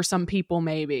right for some people,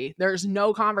 maybe. There's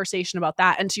no conversation about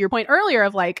that. And to your point earlier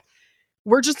of like,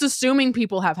 we're just assuming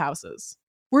people have houses.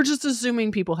 We're just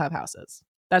assuming people have houses.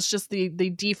 That's just the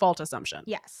default assumption.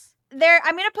 Yes. I'm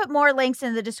going to put more links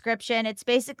in the description. It's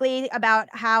basically about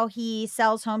how he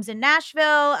sells homes in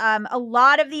Nashville. A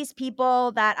lot of these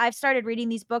people that I've started reading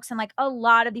these books, and like a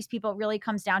lot of these people really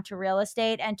comes down to real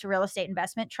estate and to real estate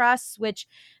investment trusts, which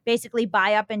basically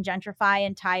buy up and gentrify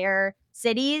entire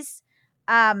cities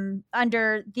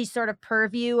under the sort of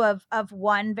purview of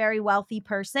one very wealthy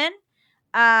person.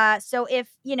 So if,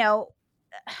 you know,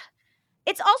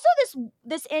 it's also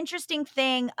this interesting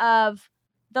thing of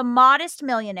the modest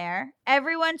millionaire,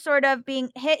 everyone sort of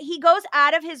being hit. He goes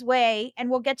out of his way, and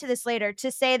we'll get to this later, to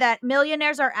say that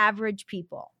millionaires are average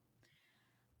people.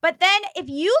 But then if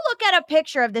you look at a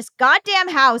picture of this goddamn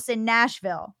house in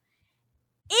Nashville,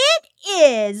 it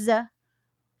is,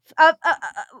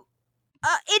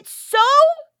 it's so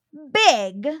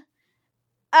big.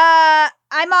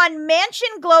 I'm on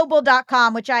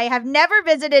mansionglobal.com, which I have never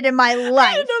visited in my life.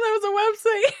 I didn't know that was a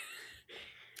website.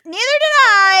 Neither did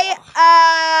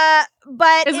I.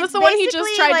 But is this the one he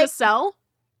just tried to sell?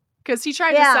 Because he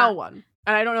tried to sell one,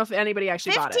 and I don't know if anybody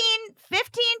actually bought it.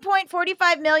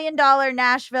 $15.45 million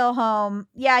Nashville home.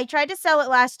 Yeah, he tried to sell it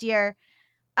last year.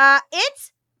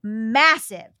 It's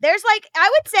massive. There's like, I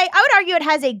would argue it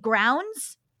has a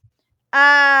grounds.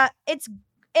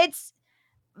 It's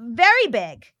very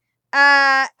big.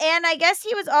 And I guess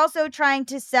he was also trying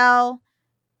to sell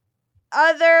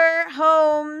other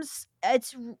homes.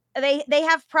 They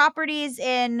have properties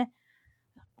in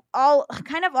all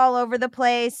over the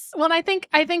place. Well, and I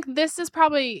think this is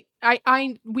probably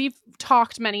we've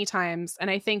talked many times,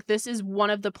 and I think this is one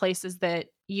of the places that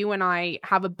you and I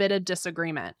have a bit of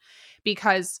disagreement,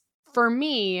 because for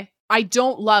me, I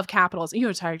don't love capitalism. You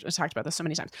have talked about this so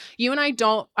many times. You and I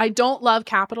don't love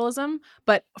capitalism,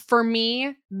 but for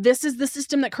me, this is the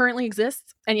system that currently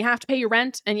exists, and you have to pay your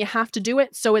rent and you have to do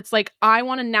it. So it's like, I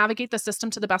want to navigate the system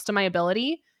to the best of my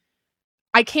ability.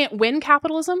 I can't win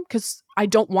capitalism because I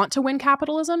don't want to win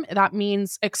capitalism. That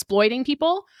means exploiting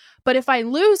people. But if I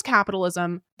lose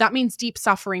capitalism, that means deep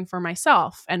suffering for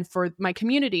myself and for my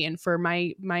community and for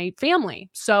my family.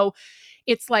 So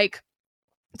it's like,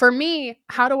 for me,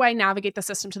 how do I navigate the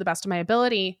system to the best of my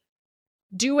ability?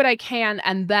 Do what I can,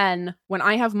 and then when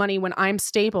I have money, when I'm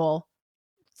stable,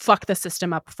 fuck the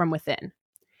system up from within.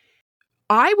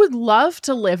 I would love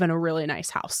to live in a really nice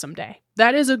house someday.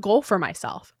 That is a goal for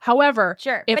myself. However,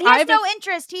 sure, but he has no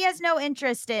interest. He has no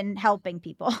interest in helping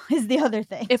people. Is the other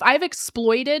thing. If I've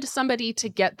exploited somebody to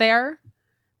get there,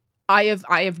 I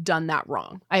have done that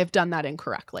wrong. I have done that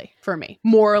incorrectly for me,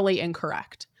 morally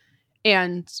incorrect.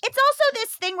 And it's also this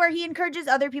thing where he encourages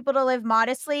other people to live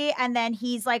modestly, and then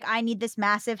he's like, I need this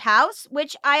massive house,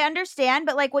 which I understand.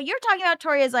 But like what you're talking about,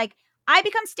 Tori, is like, I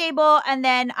become stable and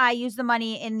then I use the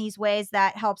money in these ways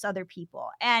that helps other people.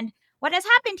 And what has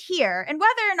happened here, and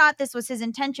whether or not this was his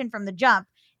intention from the jump,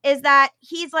 is that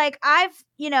he's like,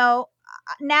 now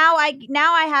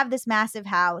I have this massive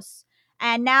house.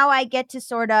 And now I get to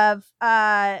sort of,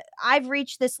 I've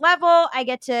reached this level. I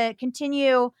get to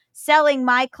continue selling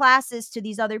my classes to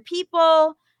these other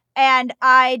people, and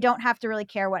I don't have to really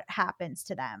care what happens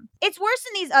to them. It's worse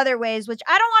in these other ways, which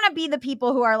I don't want to be the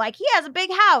people who are like, he has a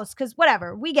big house, because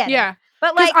whatever, we get it.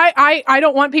 But like, I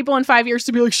don't want people in 5 years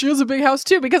to be like, she has a big house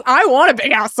too, because I want a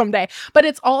big house someday. But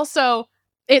it's also,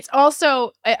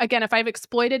 again, if I've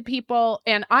exploited people,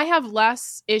 and I have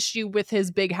less issue with his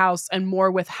big house and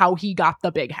more with how he got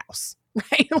the big house,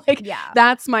 right? Like,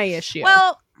 that's my issue.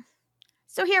 Well,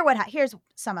 so here's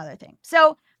some other thing.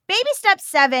 So Baby step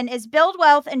 7 is build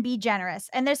wealth and be generous.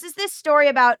 And this is this story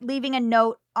about leaving a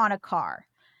note on a car.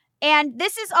 And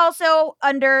this is also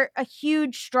under a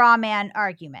huge straw man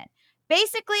argument.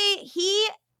 Basically, he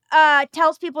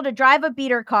tells people to drive a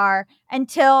beater car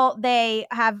until they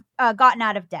have gotten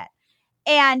out of debt.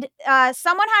 And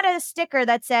someone had a sticker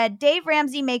that said, Dave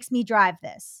Ramsey makes me drive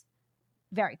this.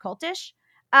 Very cultish.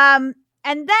 And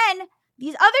then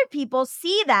these other people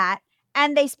see that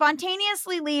and they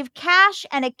spontaneously leave cash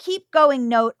and a keep going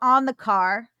note on the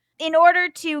car in order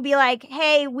to be like,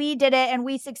 hey, we did it and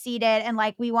we succeeded and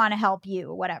like we want to help you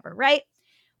or whatever, right?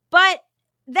 But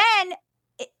then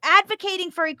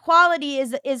advocating for equality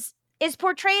is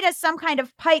portrayed as some kind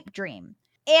of pipe dream.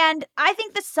 And I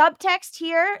think the subtext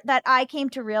here that I came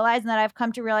to realize and that I've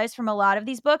come to realize from a lot of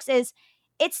these books is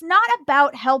it's not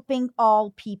about helping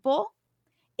all people.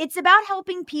 It's about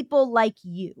helping people like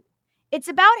you. It's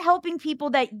about helping people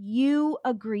that you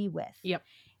agree with. Yep.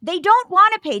 They don't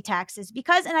want to pay taxes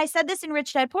because, and I said this in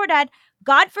Rich Dad, Poor Dad,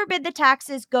 God forbid the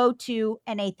taxes go to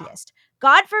an atheist.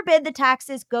 God forbid the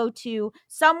taxes go to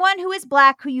someone who is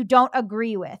Black who you don't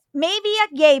agree with. Maybe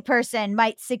a gay person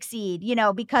might succeed,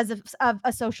 because of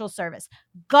a social service.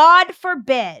 God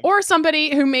forbid. Or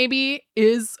somebody who maybe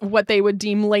is what they would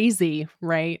deem lazy,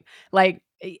 right? Like,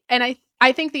 and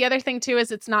I think the other thing too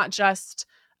is it's not just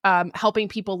helping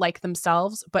people like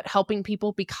themselves, but helping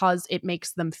people because it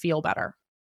makes them feel better.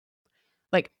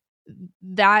 Like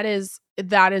that is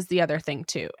the other thing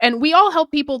too. And we all help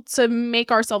people to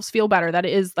make ourselves feel better. That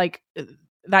is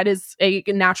a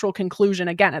natural conclusion.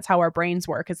 Again, it's how our brains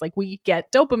work. It's like we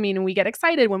get dopamine and we get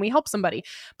excited when we help somebody.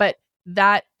 But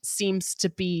that seems to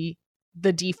be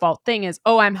the default thing is,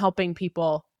 oh, I'm helping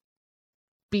people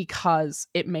because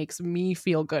it makes me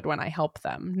feel good when I help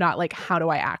them. Not like, how do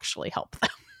I actually help them?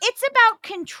 It's about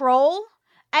control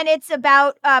and it's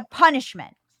about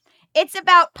punishment. It's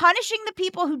about punishing the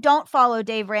people who don't follow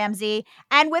Dave Ramsey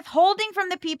and withholding from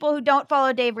the people who don't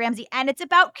follow Dave Ramsey. And it's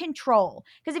about control.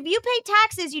 Because if you pay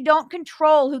taxes, you don't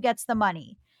control who gets the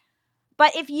money.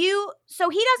 But so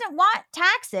he doesn't want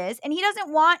taxes and he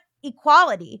doesn't want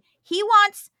equality. He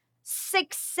wants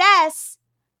success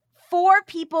for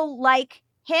people like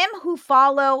him who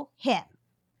follow him.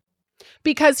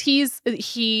 Because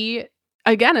he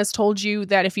again has told you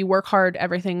that if you work hard,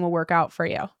 everything will work out for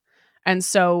you. And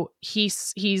so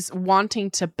he's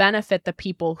wanting to benefit the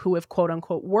people who have quote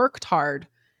unquote worked hard,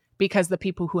 because the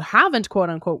people who haven't quote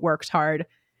unquote worked hard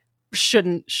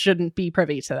shouldn't be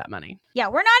privy to that money. Yeah,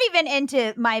 we're not even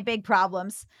into my big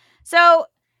problems. So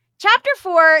chapter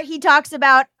 4, he talks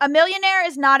about a millionaire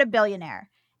is not a billionaire.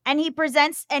 And he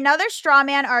presents another straw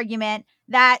man argument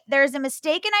that there's a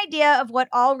mistaken idea of what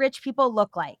all rich people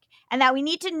look like, and that we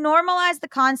need to normalize the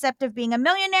concept of being a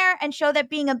millionaire and show that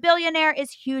being a billionaire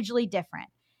is hugely different.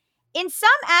 In some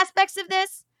aspects of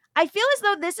this, I feel as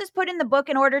though this is put in the book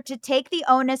in order to take the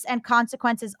onus and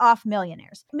consequences off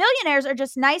millionaires. Millionaires are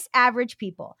just nice, average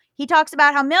people. He talks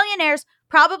about how millionaires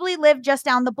probably live just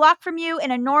down the block from you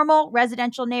in a normal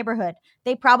residential neighborhood.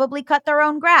 They probably cut their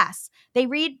own grass. They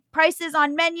read prices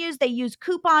on menus. They use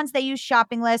coupons. They use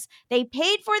shopping lists. They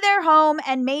paid for their home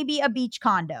and maybe a beach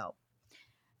condo.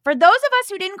 For those of us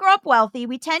who didn't grow up wealthy,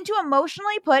 we tend to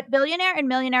emotionally put billionaire and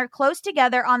millionaire close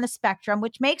together on the spectrum,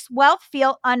 which makes wealth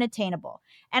feel unattainable.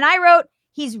 And I wrote,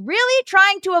 he's really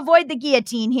trying to avoid the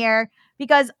guillotine here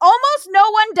because almost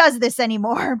no one does this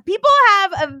anymore. People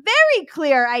have a very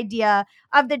clear idea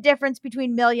of the difference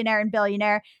between millionaire and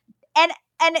billionaire. And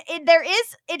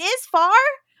it is far,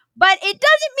 but it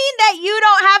doesn't mean that you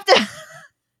don't have to...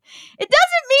 It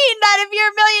doesn't mean that if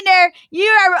you're a millionaire,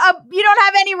 you don't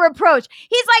have any reproach.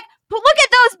 He's like, look at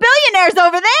those billionaires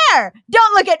over there.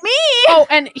 Don't look at me. Oh,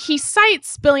 and he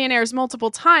cites billionaires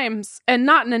multiple times and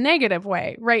not in a negative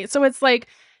way, right? So it's like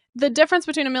the difference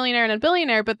between a millionaire and a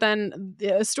billionaire, but then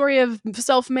a story of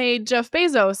self-made Jeff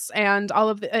Bezos and all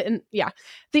of the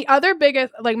other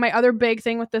biggest, like my other big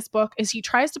thing with this book is he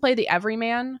tries to play the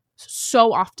everyman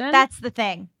so often. That's the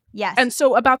thing. Yes. And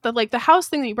so about the house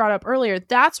thing that you brought up earlier,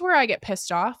 that's where I get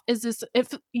pissed off is this,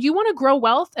 if you want to grow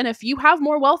wealth and if you have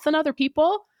more wealth than other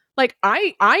people, like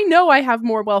I know I have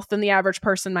more wealth than the average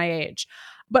person my age,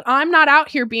 but I'm not out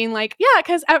here being like, yeah,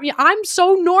 because I'm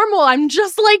so normal. I'm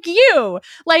just like you.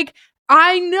 Like,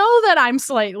 I know that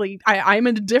I'm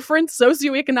in a different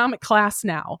socioeconomic class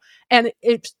now. And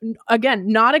it's,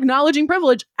 again, not acknowledging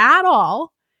privilege at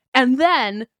all. And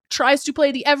then tries to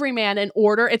play the everyman in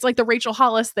order. It's like the Rachel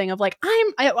Hollis thing of like,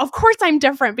 of course I'm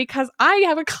different because I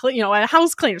have a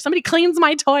house cleaner. Somebody cleans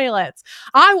my toilets.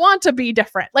 I want to be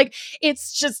different. Like,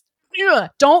 it's just,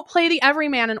 don't play the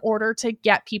everyman in order to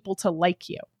get people to like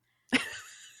you.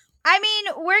 I mean,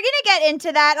 we're going to get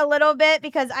into that a little bit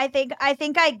because I think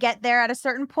I get there at a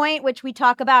certain point, which we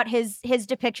talk about his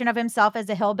depiction of himself as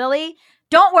a hillbilly.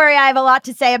 Don't worry, I have a lot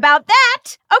to say about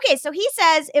that. Okay, so he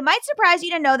says, it might surprise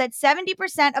you to know that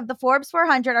 70% of the Forbes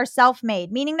 400 are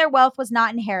self-made, meaning their wealth was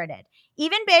not inherited.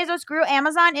 Even Bezos grew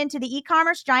Amazon into the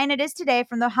e-commerce giant it is today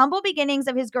from the humble beginnings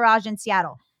of his garage in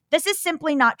Seattle. This is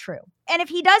simply not true. And if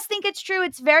he does think it's true,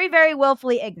 it's very, very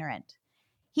willfully ignorant.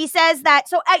 He says that,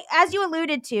 so as you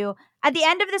alluded to, at the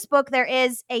end of this book, there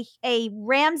is a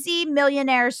Ramsey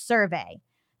Millionaires survey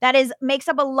that makes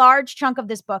up a large chunk of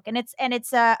this book. And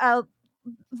it's a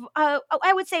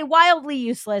I would say wildly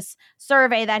useless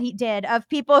survey that he did of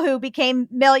people who became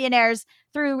millionaires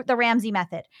through the Ramsey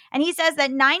method. And he says that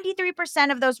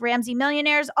 93% of those Ramsey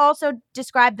millionaires also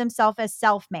describe themselves as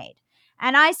self-made.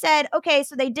 And I said, okay,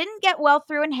 so they didn't get wealth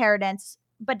through inheritance,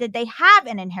 but did they have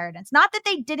an inheritance? Not that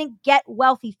they didn't get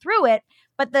wealthy through it,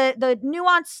 but the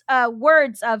nuanced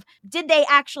words of did they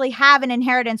actually have an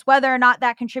inheritance, whether or not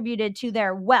that contributed to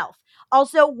their wealth.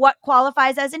 Also, what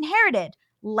qualifies as inherited?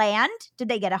 Land? Did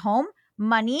they get a home?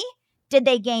 Money? Did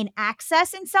they gain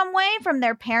access in some way from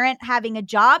their parent having a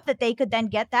job that they could then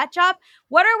get that job?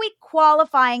 What are we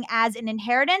qualifying as an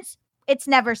inheritance? It's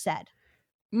never said.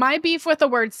 My beef with the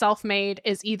word self-made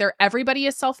is either everybody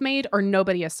is self-made or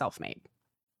nobody is self-made.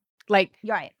 Like,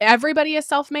 right. Everybody is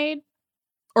self-made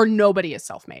or nobody is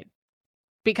self-made.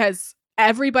 Because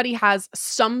everybody has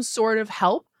some sort of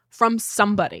help from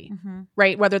somebody,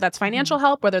 right? Whether that's financial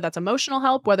help, whether that's emotional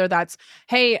help, whether that's,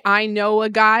 hey, I know a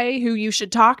guy who you should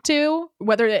talk to,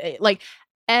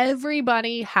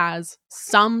 everybody has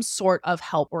some sort of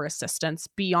help or assistance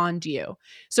beyond you.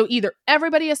 So either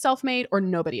everybody is self-made or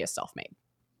nobody is self-made.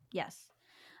 Yes.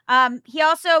 He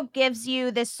also gives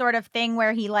you this sort of thing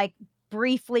where he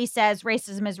briefly says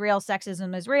racism is real,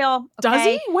 sexism is real. Okay? Does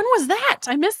he? When was that?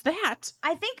 I missed that.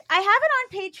 I think I have it on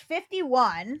page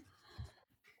 51.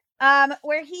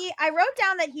 Where I wrote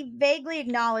down that he vaguely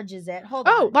acknowledges it. Hold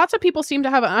on. Oh, lots of people seem to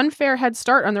have an unfair head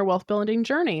start on their wealth building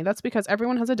journey. That's because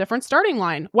everyone has a different starting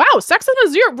line. Wow, sexism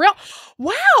is real.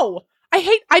 Wow. I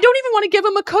don't even want to give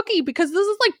him a cookie because this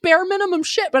is bare minimum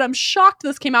shit, but I'm shocked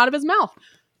this came out of his mouth.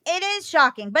 It is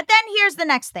shocking. But then here's the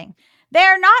next thing.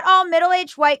 They're not all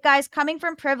middle-aged white guys coming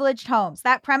from privileged homes.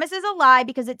 That premise is a lie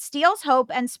because it steals hope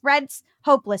and spreads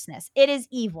hopelessness. It is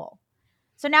evil.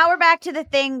 So now we're back to the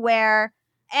thing where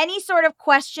any sort of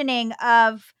questioning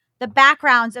of the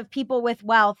backgrounds of people with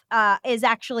wealth is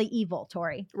actually evil,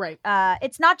 Tori. Right.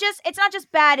 It's not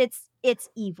just bad, it's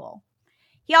evil.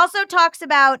 He also talks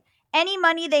about any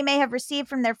money they may have received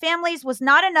from their families was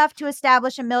not enough to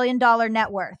establish $1 million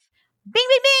net worth. Bing,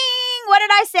 bing, bing! What did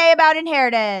I say about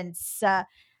inheritance?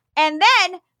 And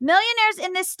then millionaires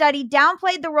in this study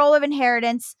downplayed the role of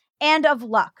inheritance and of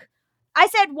luck. I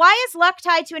said, why is luck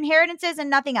tied to inheritances and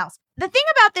nothing else? The thing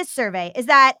about this survey is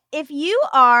that if you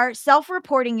are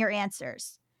self-reporting your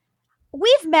answers,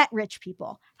 we've met rich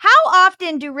people. How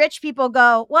often do rich people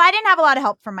go, well, I didn't have a lot of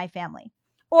help from my family?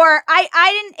 Or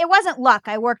it wasn't luck.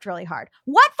 I worked really hard.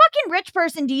 What fucking rich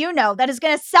person do you know that is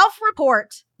going to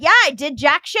self-report? Yeah, I did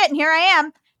jack shit and here I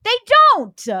am. They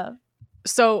don't.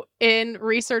 So in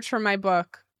research for my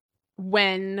book,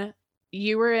 when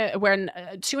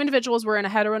two individuals were in a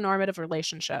heteronormative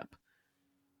relationship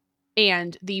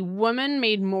and the woman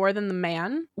made more than the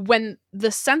man, when the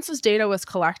census data was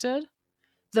collected,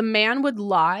 the man would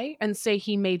lie and say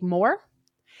he made more,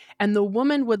 and the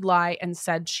woman would lie and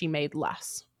said she made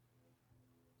less.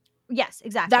 Yes,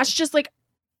 exactly. That's just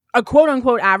a quote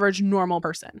unquote average normal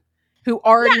person who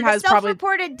already has probably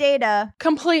self-reported data.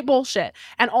 Complete bullshit.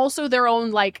 And also their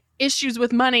own issues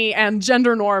with money and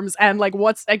gender norms and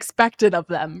what's expected of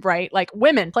them, right?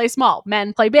 Women play small,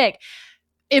 men play big.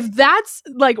 If that's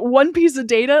one piece of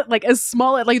data, as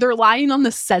small as they're lying on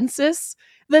the census,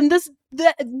 then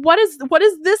what is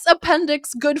this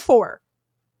appendix good for?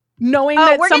 Knowing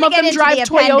that some of them drive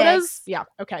Toyotas? Yeah,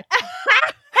 okay.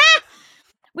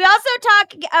 We also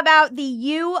talk about the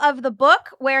U of the book,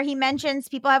 where he mentions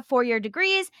people have 4-year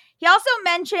degrees. He also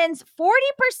mentions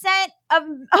 40%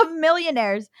 of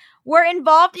millionaires were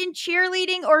involved in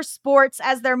cheerleading or sports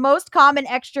as their most common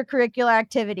extracurricular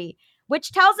activity,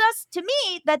 which tells us, to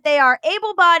me, that they are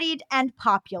able-bodied and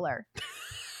popular.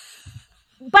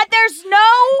 But there's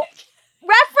no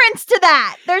reference to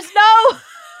that. There's no...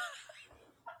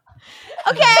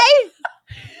 Okay.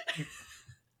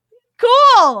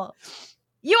 Cool.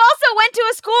 You also went to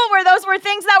a school where those were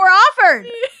things that were offered.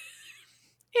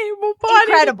 Able-bodied,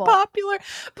 incredible, and popular.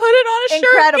 Put it on a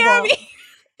incredible shirt, Gabby.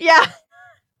 Yeah.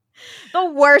 The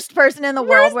worst person in the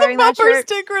world wearing that shirt. Where's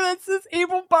the bumper sticker that says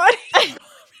able-bodied?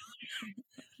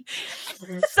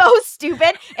 So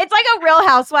stupid. It's like a Real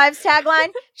Housewives tagline.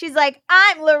 She's like,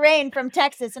 I'm Lorraine from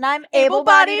Texas, and I'm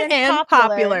able-bodied and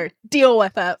popular. Deal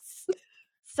with it.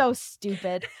 So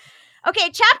stupid.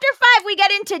 Okay, chapter 5, we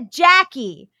get into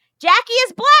Jackie. Jackie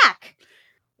is black.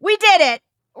 We did it.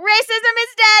 Racism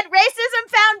is dead. Racism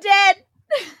found dead.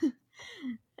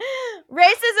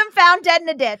 Racism found dead in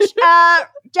a ditch.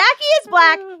 Jackie is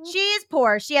black. She is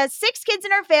poor. She has 6 kids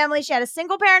in her family. She had a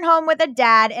single parent home with a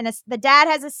dad, and the dad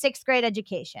has a 6th grade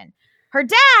education. Her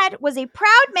dad was a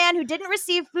proud man who didn't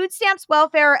receive food stamps,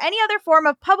 welfare, or any other form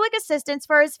of public assistance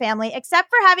for his family, except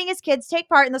for having his kids take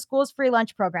part in the school's free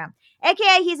lunch program.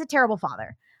 AKA, he's a terrible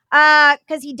father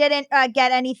because he didn't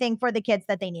get anything for the kids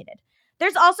that they needed.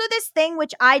 There's also this thing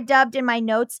which I dubbed in my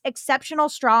notes, exceptional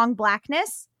strong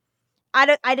blackness.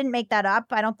 I didn't make that up,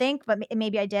 I don't think, but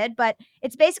maybe I did. But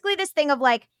it's basically this thing of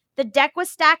like, the deck was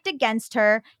stacked against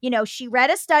her. You know, she read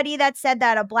a study that said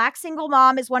that a black single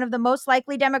mom is one of the most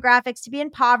likely demographics to be in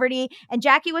poverty. And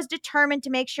Jackie was determined to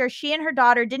make sure she and her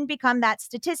daughter didn't become that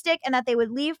statistic and that they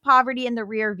would leave poverty in the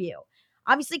rear view.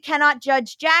 Obviously cannot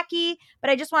judge Jackie, but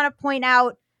I just want to point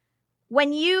out,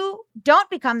 when you don't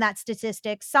become that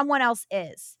statistic, someone else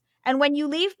is. And when you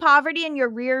leave poverty in your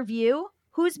rear view,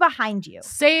 who's behind you?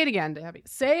 Say it again, Debbie.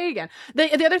 Say it again.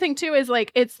 The other thing too is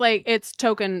it's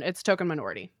token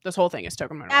minority. This whole thing is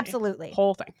token minority. Absolutely.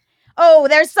 Whole thing. Oh,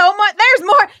 there's so much. There's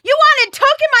more. You wanted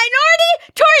token minority?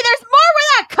 Tori, there's more where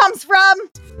that comes from.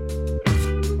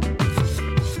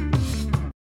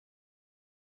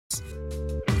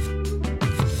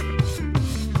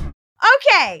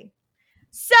 Okay.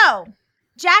 So,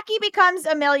 Jackie becomes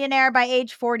a millionaire by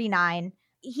age 49.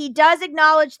 He does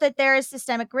acknowledge that there is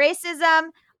systemic racism,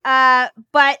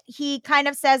 but he kind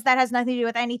of says that has nothing to do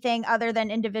with anything other than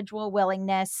individual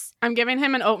willingness. I'm giving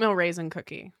him an oatmeal raisin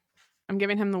cookie. I'm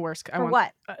giving him the worst.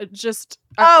 What?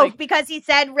 Because he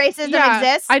said racism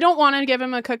exists? I don't want to give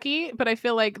him a cookie, but I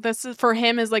feel like this is for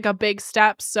him is like a big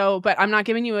step. So, but I'm not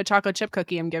giving you a chocolate chip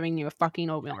cookie. I'm giving you a fucking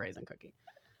oatmeal raisin cookie.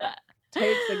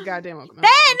 Take the goddamn oatmeal.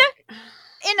 Then,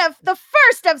 the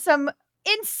first of some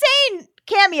insane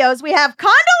cameos, we have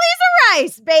Condoleezza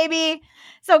Rice, baby.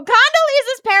 So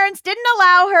Condoleezza's parents didn't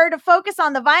allow her to focus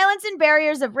on the violence and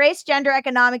barriers of race, gender,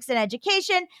 economics, and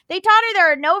education. They taught her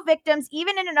there are no victims,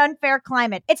 even in an unfair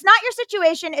climate. It's not your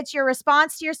situation, it's your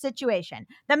response to your situation.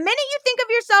 The minute you think of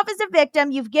yourself as a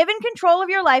victim, you've given control of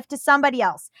your life to somebody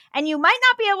else. And you might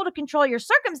not be able to control your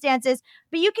circumstances,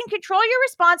 but you can control your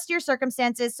response to your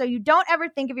circumstances so you don't ever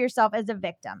think of yourself as a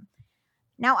victim.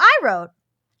 Now, I wrote,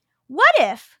 what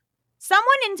if someone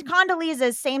in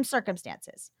Condoleezza's same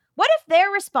circumstances, what if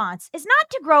their response is not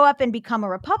to grow up and become a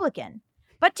Republican,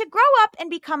 but to grow up and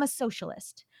become a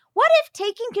socialist? What if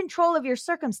taking control of your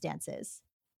circumstances,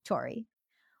 Tori,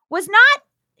 was not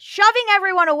shoving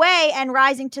everyone away and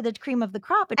rising to the cream of the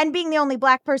crop and being the only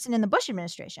black person in the Bush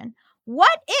administration?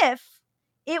 What if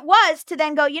it was to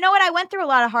then go, you know what, I went through a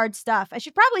lot of hard stuff. I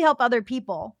should probably help other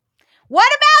people.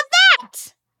 What about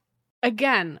that?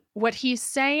 Again, what he's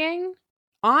saying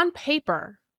on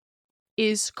paper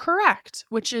is correct,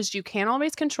 which is you can't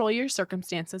always control your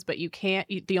circumstances, but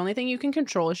the only thing you can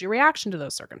control is your reaction to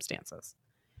those circumstances.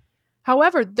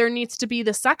 However, there needs to be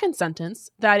the second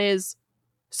sentence that is,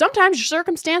 sometimes your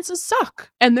circumstances suck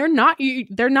and they're not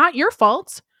your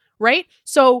fault, right?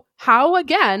 So how,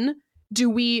 again, do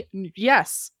we,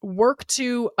 work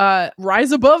to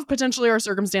rise above potentially our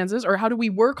circumstances, or how do we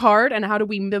work hard and how do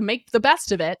we make the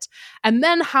best of it? And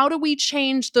then how do we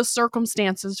change the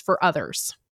circumstances for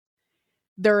others?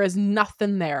 There is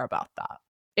nothing there about that.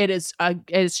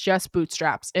 It's just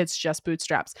bootstraps. It's just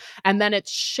bootstraps. And then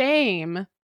it's shame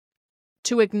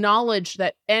to acknowledge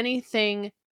that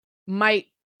anything might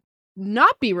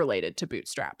not be related to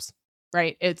bootstraps,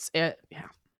 right?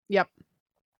 Yep.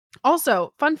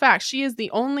 Also, fun fact, she is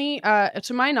the only,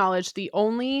 to my knowledge, the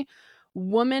only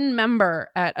woman member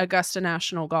at Augusta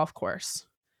National Golf Course.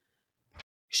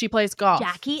 She plays golf.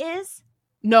 Jackie is?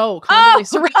 No,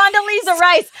 Condoleezza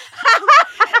Rice.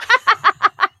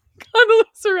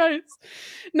 Condoleezza Rice.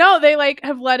 No, they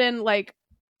have let in like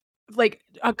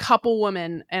a couple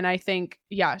women, and I think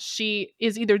she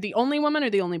is either the only woman or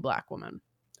the only black woman.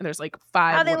 And there's 5.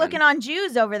 How are they looking on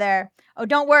Jews over there? Oh,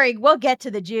 don't worry, we'll get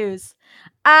to the Jews.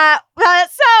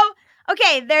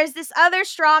 Okay, there's this other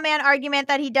straw man argument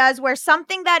that he does where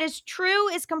something that is true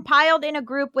is compiled in a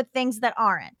group with things that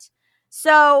aren't.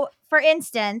 So, for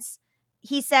instance,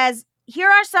 he says, here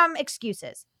are some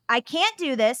excuses. I can't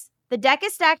do this. The deck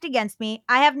is stacked against me.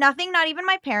 I have nothing, not even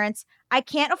my parents. I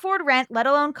can't afford rent, let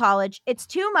alone college. It's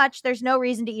too much. There's no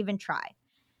reason to even try.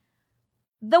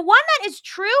 The one that is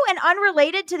true and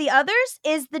unrelated to the others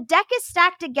is the deck is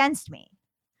stacked against me.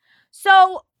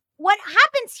 So what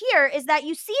happens here is that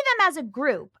you see them as a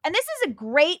group, and this is a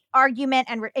great argument.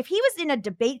 And if he was in a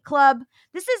debate club,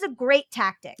 this is a great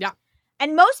tactic. Yeah.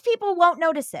 And most people won't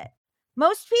notice it.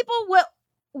 Most people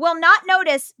will not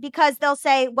notice because they'll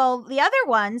say, well, the other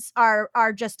ones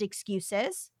are just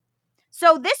excuses.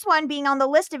 So this one being on the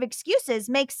list of excuses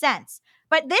makes sense.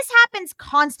 But this happens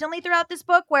constantly throughout this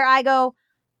book where I go,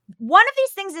 one of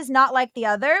these things is not like the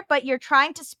other, but you're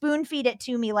trying to spoon feed it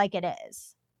to me like it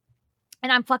is.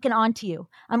 And I'm fucking on to you.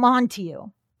 I'm on to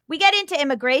you. We get into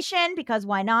immigration because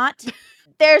why not?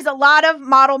 There's a lot of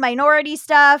model minority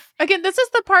stuff. Again, this is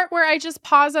the part where I just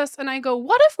pause us and I go,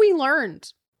 what if we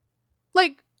learned?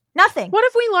 Like, nothing. What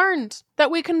if we learned that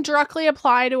we can directly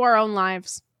apply to our own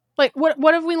lives? Like,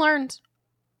 what have we learned?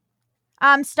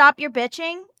 Stop your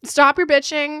bitching. Stop your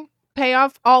bitching. Pay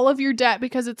off all of your debt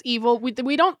because it's evil.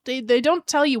 They don't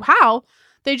tell you how.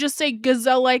 They just say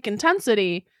gazelle-like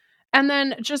intensity. And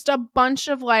then just a bunch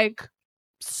of like,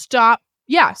 stop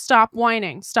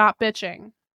whining. Stop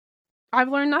bitching. I've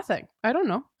learned nothing. I don't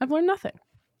know. I've learned nothing.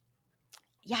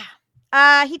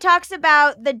 Yeah. He talks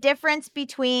about the difference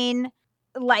between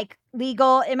like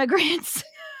legal immigrants.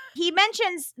 He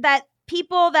mentions that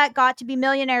people that got to be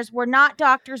millionaires were not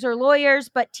doctors or lawyers,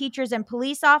 but teachers and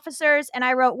police officers. And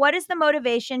I wrote, what is the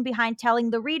motivation behind telling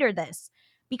the reader this?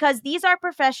 Because these are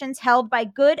professions held by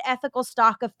good ethical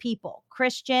stock of people,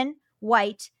 Christian,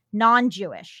 white,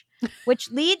 non-Jewish,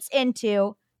 which leads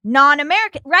into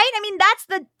non-American, right? I mean, that's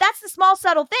the small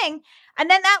subtle thing. And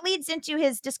then that leads into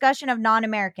his discussion of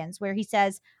non-Americans, where he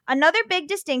says, another big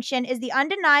distinction is the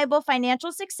undeniable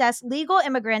financial success legal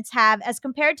immigrants have as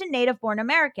compared to native-born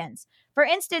Americans. For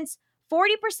instance,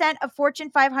 40% of Fortune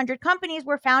 500 companies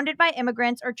were founded by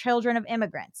immigrants or children of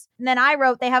immigrants. And then I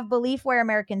wrote, they have belief where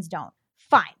Americans don't.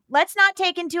 Fine. Let's not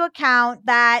take into account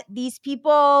that these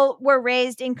people were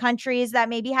raised in countries that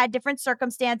maybe had different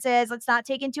circumstances. Let's not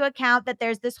take into account that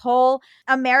there's this whole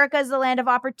America is the land of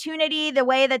opportunity, the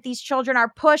way that these children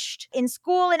are pushed in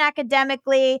school and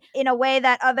academically in a way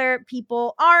that other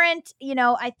people aren't. You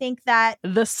know, I think that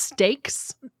the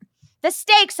stakes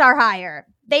are higher.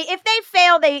 If they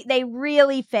fail, they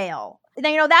really fail.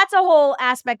 You know, that's a whole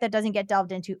aspect that doesn't get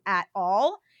delved into at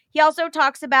all. He also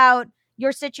talks about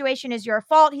your situation is your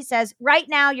fault. He says, right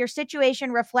now, your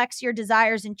situation reflects your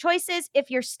desires and choices.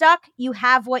 If you're stuck, you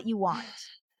have what you want.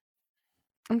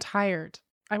 I'm tired.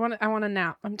 I want a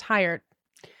nap. I'm tired.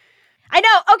 I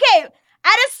know. Okay.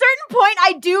 At a certain point,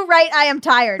 I do write I am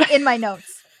tired in my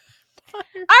notes. All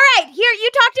right. Here, you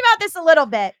talked about this a little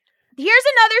bit. Here's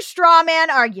another straw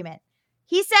man argument.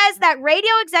 He says that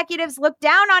radio executives look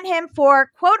down on him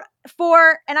for, quote,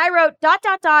 and I wrote, ...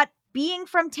 being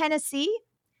from Tennessee.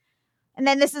 And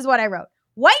then this is what I wrote.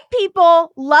 White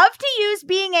people love to use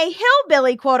being a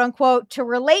hillbilly, quote unquote, to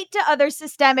relate to other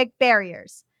systemic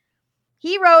barriers.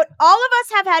 He wrote, all of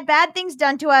us have had bad things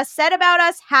done to us, said about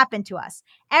us, happen to us.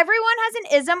 Everyone has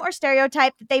an ism or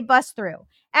stereotype that they bust through.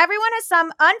 Everyone has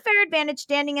some unfair advantage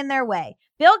standing in their way.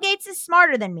 Bill Gates is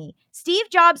smarter than me. Steve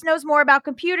Jobs knows more about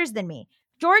computers than me.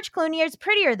 George Clooney is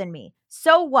prettier than me.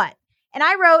 So what? And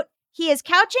I wrote, he is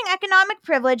couching economic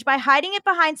privilege by hiding it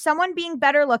behind someone being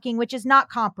better looking, which is not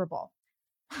comparable.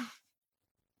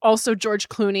 Also, George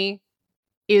Clooney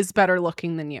is better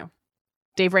looking than you.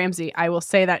 Dave Ramsey, I will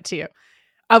say that to you.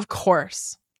 Of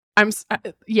course.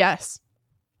 Yes.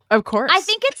 Of course. I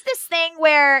think it's this thing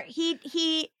where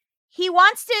he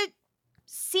wants to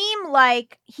seem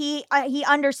like he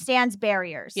understands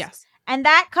barriers. Yes. And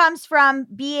that comes from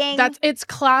being... It's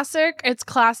classic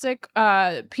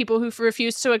people who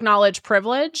refuse to acknowledge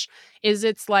privilege.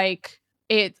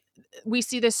 We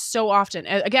see this so often.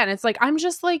 Again, it's like, I'm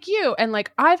just like you. And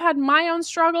like, I've had my own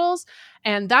struggles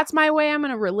and that's my way I'm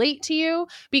going to relate to you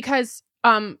because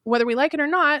whether we like it or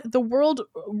not, the world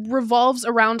revolves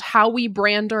around how we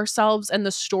brand ourselves and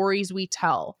the stories we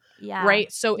tell. Yeah.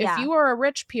 Right. So if you are a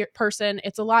rich person,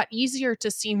 it's a lot easier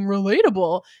to seem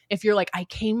relatable if you're like, I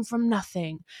came from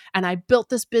nothing and I built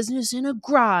this business in a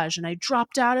garage and I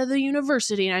dropped out of the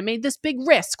university and I made this big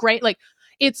risk. Right. Like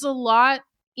it's a lot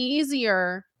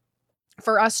easier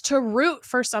for us to root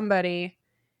for somebody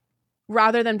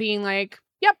rather than being like,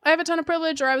 yep, I have a ton of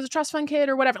privilege or I was a trust fund kid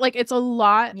or whatever. Like it's a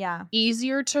lot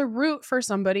easier to root for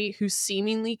somebody who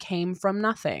seemingly came from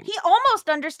nothing. He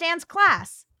almost understands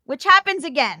class, which happens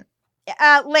again.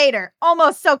 Later,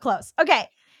 almost so close. Okay,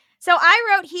 so I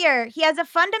wrote here, he has a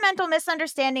fundamental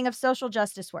misunderstanding of social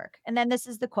justice work. And then this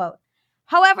is the quote.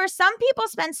 However, some people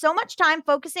spend so much time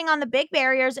focusing on the big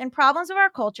barriers and problems of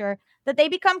our culture that they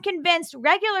become convinced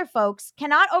regular folks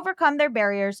cannot overcome their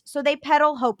barriers, so they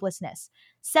peddle hopelessness.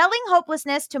 Selling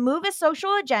hopelessness to move a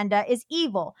social agenda is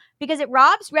evil because it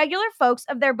robs regular folks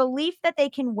of their belief that they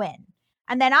can win.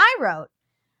 And then I wrote,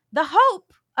 the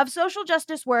hope of social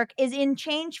justice work is in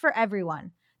change for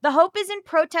everyone. The hope is in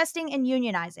protesting and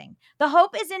unionizing. The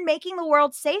hope is in making the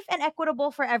world safe and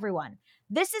equitable for everyone.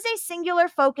 This is a singular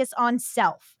focus on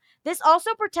self. This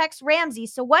also protects Ramsey,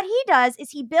 so what he does is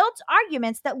he builds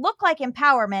arguments that look like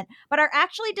empowerment, but are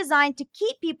actually designed to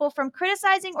keep people from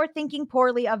criticizing or thinking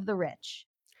poorly of the rich.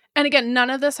 And again, none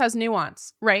of this has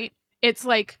nuance, right? It's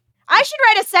like, I should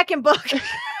write a second book. Do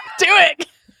it.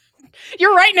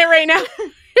 You're writing it right now.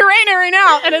 You're writing it right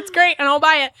now, and it's great, and I'll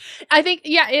buy it. I think,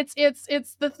 yeah,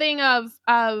 it's the thing of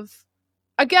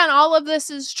again, all of this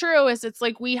is true. It's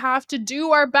like we have to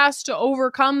do our best to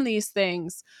overcome these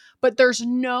things, but there's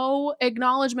no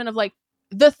acknowledgement of like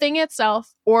the thing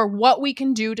itself or what we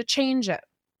can do to change it.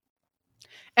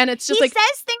 And it's just he like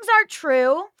says things are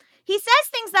true. He says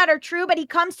things that are true, but he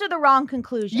comes to the wrong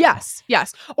conclusion. Yes.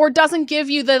 Or doesn't give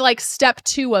you the like step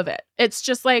 2 of it. It's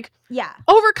just like, yeah,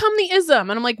 overcome the ism.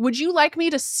 And I'm like, would you like me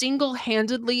to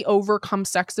single-handedly overcome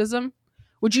sexism?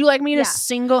 Would you like me to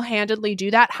single-handedly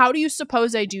do that? How do you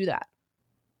suppose I do that?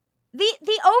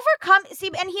 The overcome, see,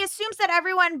 and he assumes that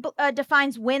everyone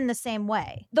defines win the same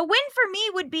way. The win for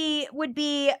me would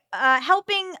be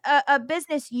helping a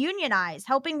business unionize,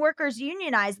 helping workers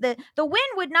unionize. The win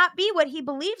would not be what he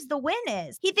believes the win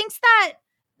is. He thinks that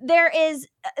there is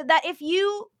that if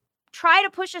you try to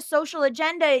push a social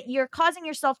agenda, you're causing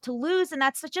yourself to lose, and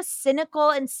that's such a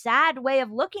cynical and sad way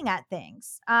of looking at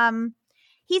things.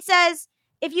 He says,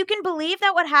 if you can believe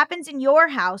that what happens in your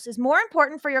house is more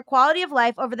important for your quality of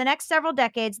life over the next several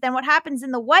decades than what happens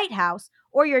in the White House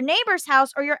or your neighbor's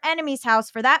house or your enemy's house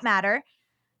for that matter,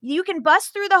 you can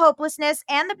bust through the hopelessness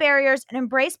and the barriers and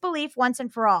embrace belief once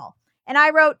and for all. And I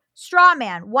wrote, straw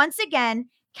man, once again,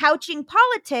 couching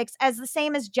politics as the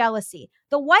same as jealousy.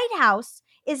 The White House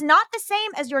is not the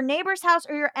same as your neighbor's house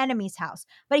or your enemy's house,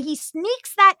 but he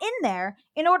sneaks that in there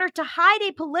in order to hide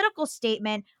a political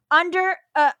statement under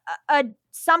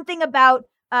something about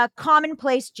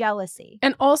commonplace jealousy.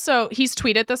 And also, he's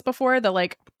tweeted this before, the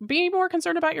like, be more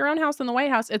concerned about your own house than the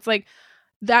White House. It's like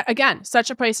that, again, such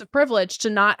a place of privilege to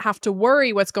not have to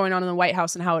worry what's going on in the White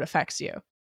House and how it affects you.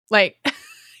 Like,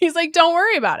 he's like, don't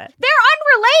worry about it. They're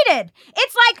unrelated.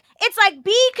 It's like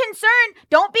be concerned.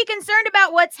 Don't be concerned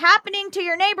about what's happening to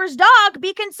your neighbor's dog.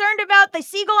 Be concerned about the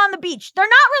seagull on the beach. They're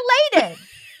not related.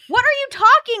 What are you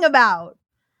talking about?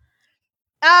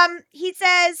 He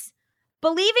says,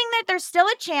 believing that there's still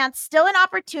a chance, still an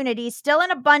opportunity, still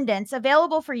an abundance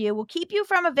available for you will keep you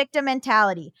from a victim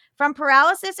mentality, from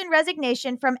paralysis and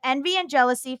resignation, from envy and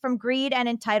jealousy, from greed and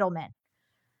entitlement.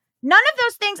 None of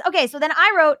those things. Okay, so then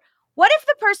I wrote, what if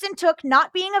the person took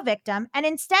not being a victim and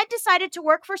instead decided to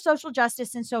work for social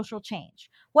justice and social change?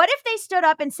 What if they stood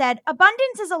up and said,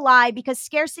 abundance is a lie because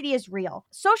scarcity is real.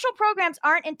 Social programs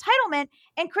aren't entitlement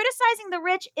and criticizing the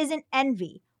rich isn't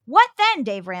envy. What then,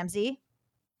 Dave Ramsey?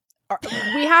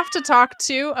 We have to talk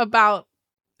too about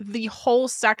the whole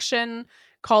section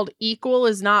called Equal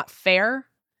is Not Fair.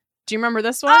 Do you remember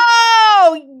this one?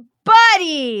 Oh,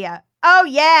 buddy. Oh,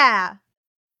 yeah.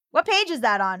 What page is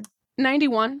that on?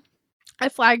 91. I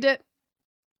flagged it.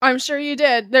 I'm sure you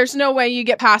did. There's no way you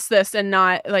get past this and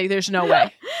not, like, there's no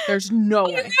way. There's no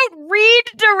way. Read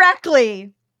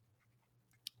directly.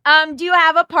 Do you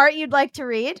have a part you'd like to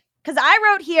read? Because I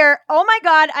wrote here, oh my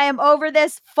God, I am over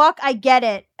this. Fuck, I get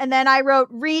it. And then I wrote,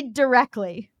 read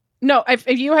directly. No, if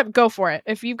you have, go for it.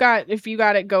 If you got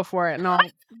it, go for it.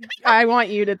 And I want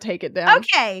you to take it down.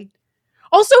 Okay.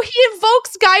 Also, he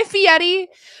invokes Guy Fieri.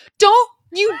 Don't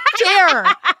you dare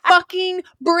fucking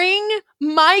bring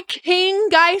my king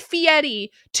Guy Fieri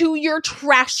to your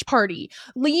trash party.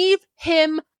 Leave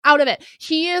him out of it.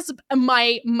 He is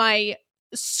my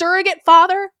surrogate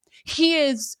father. He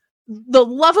is the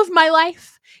love of my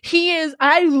life.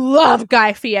 I love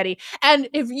Guy Fieri. And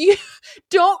if you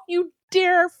don't you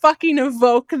dare fucking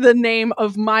evoke the name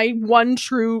of my one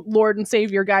true Lord and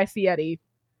Savior Guy Fieri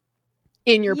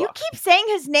in your book. You keep saying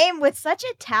his name with such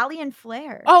Italian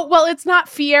flair. Oh, well, it's not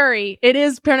Fieri. It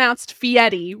is pronounced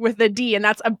Fieri with a D, and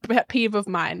that's a pet peeve of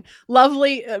mine.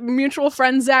 Lovely mutual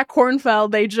friend Zach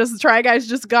Kornfeld, Try Guys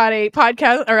just got a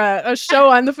podcast or a show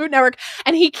on the Food Network,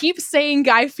 and he keeps saying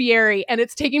Guy Fieri, and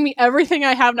it's taking me everything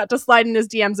I have not to slide in his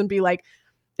DMs and be like,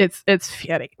 it's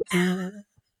Fieri.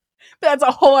 That's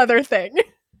a whole other thing.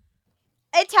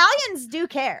 Italians do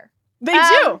care. They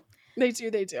do.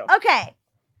 They do. Okay.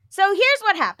 So here's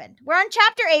what happened. We're on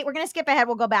chapter 8. We're going to skip ahead.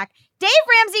 We'll go back. Dave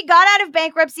Ramsey got out of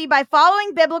bankruptcy by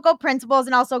following biblical principles,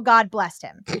 and also God blessed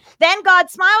him. Then God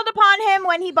smiled upon him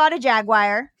when he bought a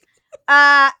Jaguar.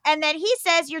 And then he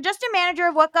says, you're just a manager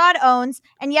of what God owns.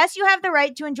 And yes, you have the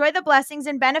right to enjoy the blessings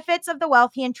and benefits of the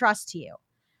wealth he entrusts to you.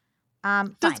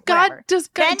 Did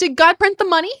God print the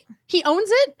money? He owns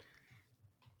it?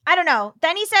 I don't know.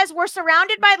 Then he says, we're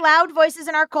surrounded by loud voices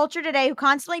in our culture today who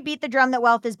constantly beat the drum that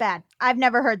wealth is bad. I've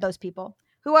never heard those people.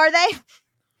 Who are they?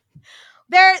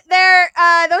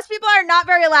 Those people are not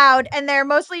very loud, and they're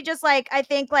mostly just like, I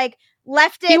think, like,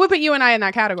 leftist. He would put you and I in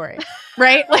that category,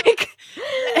 right? Like,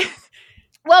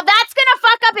 well, that's gonna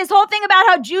fuck up his whole thing about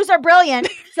how Jews are brilliant.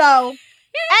 So,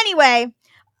 anyway,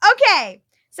 okay.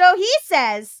 So he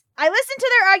says, I listen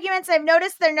to their arguments. I've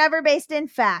noticed they're never based in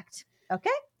fact.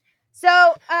 Okay.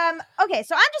 So, okay.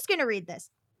 So I'm just gonna read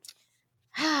this.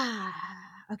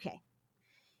 Okay.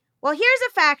 Well, here's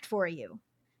a fact for you.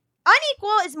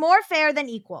 Unequal is more fair than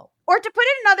equal. Or to put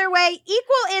it another way,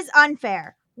 equal is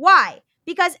unfair. Why?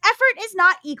 Because effort is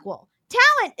not equal.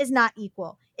 Talent is not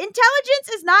equal. Intelligence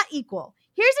is not equal.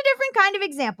 Here's a different kind of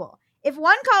example. If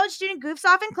one college student goofs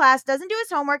off in class, doesn't do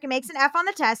his homework, and makes an F on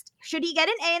the test, should he get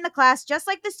an A in the class just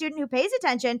like the student who pays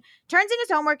attention, turns in his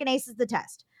homework, and aces the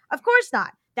test? Of course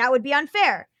not. That would be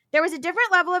unfair. There was a different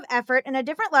level of effort and a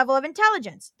different level of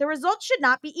intelligence. The results should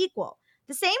not be equal.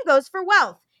 The same goes for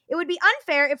wealth. It would be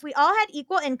unfair if we all had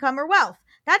equal income or wealth.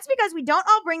 That's because we don't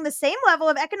all bring the same level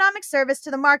of economic service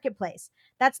to the marketplace.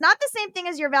 That's not the same thing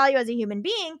as your value as a human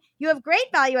being. You have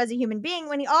great value as a human being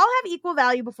when you all have equal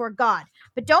value before God.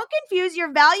 But don't confuse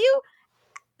your value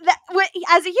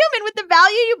as a human with the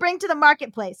value you bring to the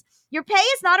marketplace. Your pay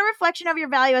is not a reflection of your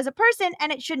value as a person,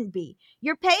 and it shouldn't be.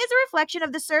 Your pay is a reflection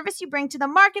of the service you bring to the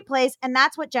marketplace, and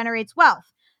that's what generates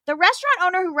wealth. The restaurant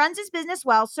owner who runs his business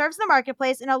well serves the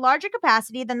marketplace in a larger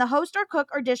capacity than the host or cook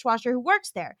or dishwasher who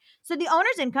works there. So the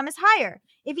owner's income is higher.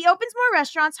 If he opens more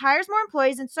restaurants, hires more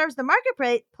employees, and serves the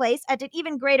marketplace at an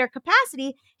even greater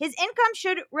capacity, his income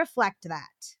should reflect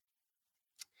that.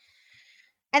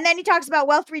 And then he talks about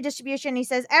wealth redistribution. He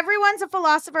says, everyone's a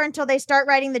philosopher until they start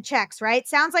writing the checks, right?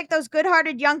 Sounds like those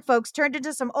good-hearted young folks turned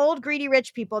into some old, greedy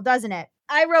rich people, doesn't it?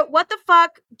 I wrote, what the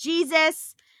fuck,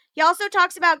 Jesus. He also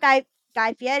talks about Guy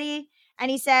Fieri, and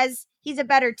he says he's a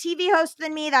better TV host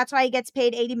than me. That's why he gets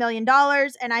paid $80 million.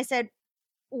 And I said,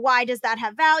 why does that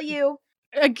have value?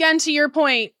 Again, to your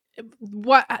point,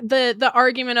 what the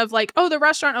argument of like, oh, the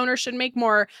restaurant owner should make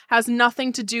more has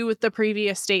nothing to do with the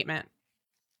previous statement.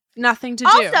 Nothing to do.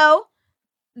 Also,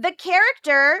 the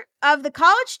character of the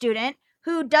college student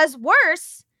who does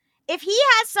worse, if he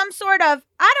has some sort of,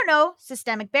 I don't know,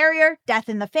 systemic barrier, death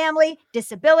in the family,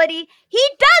 disability, he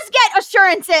does get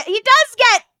assurance. He does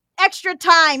get extra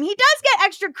time. He does get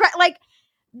extra credit. Like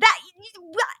that.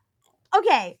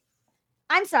 Okay.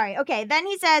 I'm sorry. Okay. Then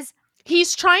he says,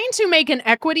 he's trying to make an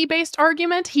equity-based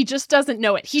argument. He just doesn't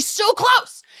know it. He's so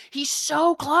close. He's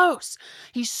so close.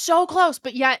 He's so close,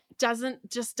 but yet doesn't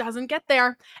get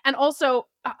there. And also,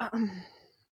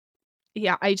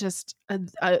 yeah, I just,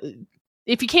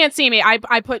 if you can't see me,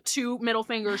 I put two middle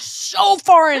fingers so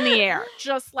far in the air.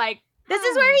 Just like, this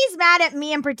is where he's mad at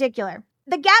me in particular.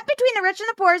 The gap between the rich and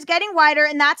the poor is getting wider,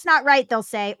 and that's not right, they'll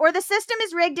say. Or the system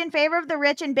is rigged in favor of the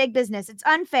rich and big business. It's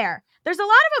unfair. There's a lot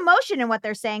of emotion in what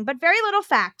they're saying, but very little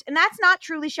fact, and that's not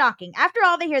truly shocking. After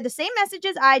all, they hear the same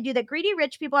messages I do, that greedy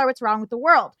rich people are what's wrong with the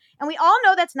world. And we all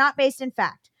know that's not based in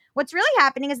fact. What's really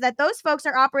happening is that those folks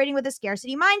are operating with a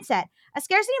scarcity mindset. A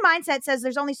scarcity mindset says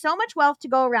there's only so much wealth to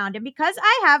go around, and because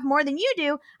I have more than you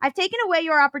do, I've taken away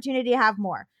your opportunity to have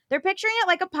more. They're picturing it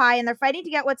like a pie, and they're fighting to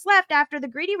get what's left after the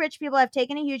greedy rich people have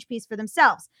taken a huge piece for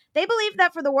themselves. They believe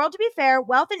that for the world to be fair,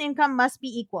 wealth and income must be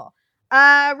equal.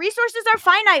 Resources are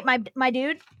finite, my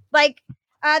dude. Like,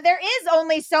 there is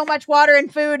only so much water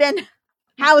and food and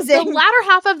housing. The latter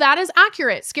half of that is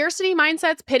accurate. Scarcity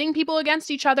mindsets pitting people against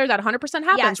each other. That 100%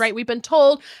 happens, yes. Right? We've been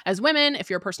told as women, if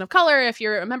you're a person of color, if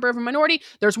you're a member of a minority,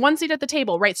 there's one seat at the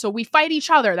table, right? So we fight each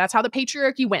other. That's how the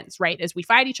patriarchy wins, right? Is we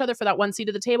fight each other for that one seat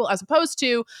at the table as opposed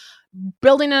to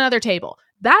building another table.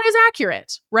 That is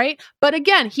accurate, right? But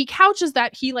again, he couches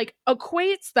that, he like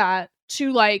equates that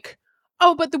to like,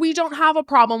 oh, but we don't have a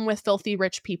problem with filthy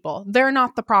rich people. They're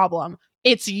not the problem.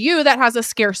 It's you that has a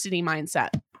scarcity mindset.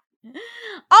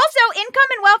 Also, income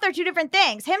and wealth are two different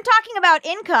things. Him talking about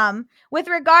income with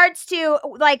regards to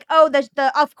like, oh,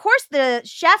 the of course the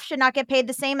chef should not get paid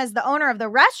the same as the owner of the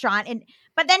restaurant,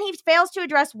 but then he fails to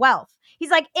address wealth.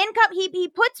 He's like income. He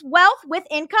puts wealth with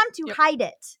income to hide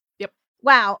it. Yep.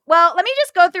 Wow. Well, let me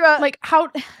just go through like how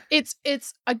it's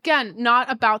again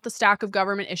not about the stack of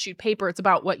government issued paper. It's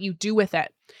about what you do with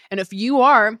it. And if you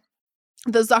are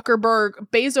the Zuckerberg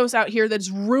Bezos out here that's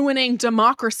ruining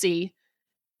democracy,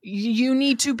 you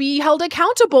need to be held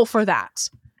accountable for that.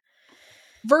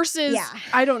 Versus,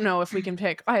 I don't know if we can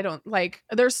pick.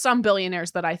 There's some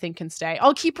billionaires that I think can stay.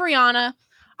 I'll keep Rihanna.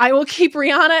 I will keep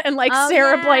Rihanna and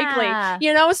Sarah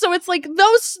Blakely, so it's like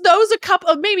those a couple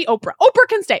of maybe Oprah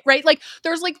can stay, right? Like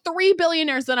there's 3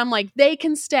 billionaires that I'm like, they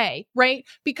can stay, right?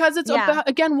 Because it's about,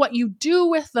 again, what you do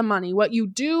with the money, what you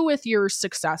do with your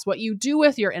success, what you do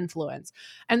with your influence.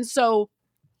 And so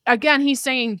again, he's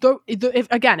saying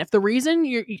if the reason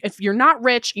if you're not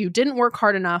rich, you didn't work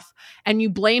hard enough and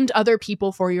you blamed other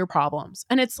people for your problems.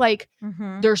 And it's like,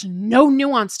 there's no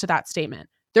nuance to that statement.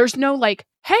 There's no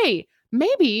hey,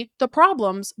 maybe the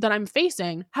problems that I'm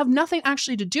facing have nothing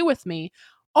actually to do with me.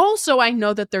 Also, I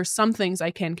know that there's some things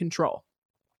I can control.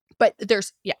 But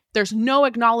there's no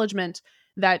acknowledgement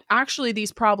that actually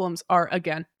these problems are,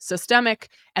 again, systemic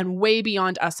and way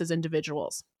beyond us as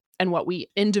individuals and what we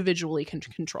individually can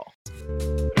control.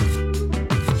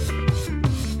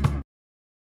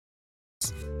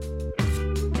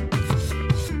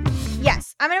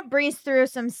 Yes, I'm going to breeze through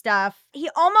some stuff.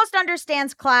 He almost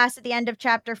understands class at the end of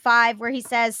chapter 5, where he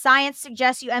says, science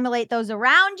suggests you emulate those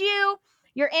around you.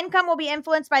 Your income will be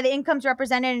influenced by the incomes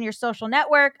represented in your social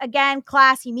network. Again,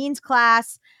 class, he means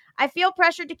class. I feel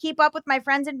pressured to keep up with my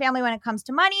friends and family when it comes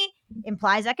to money,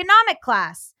 implies economic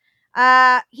class.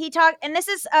 And this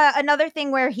is another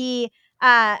thing where he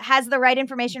has the right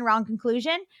information, wrong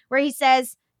conclusion, where he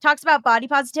talks about body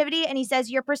positivity, and he says,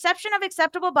 your perception of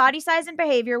acceptable body size and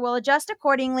behavior will adjust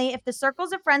accordingly if the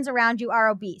circles of friends around you are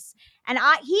obese. And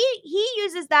he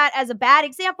uses that as a bad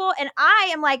example, and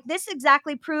I am like, this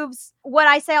exactly proves what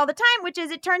I say all the time, which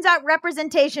is it turns out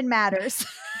representation matters.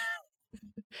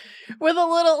 With a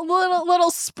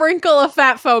little sprinkle of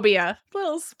fat phobia.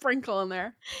 Little sprinkle in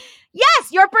there.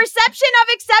 Yes, your perception of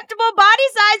acceptable body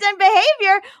size and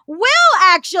behavior will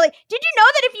actually... Did you know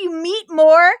that if you meet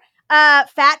more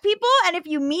fat people, and if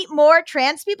you meet more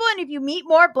trans people, and if you meet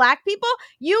more black people,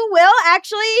 you will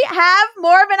actually have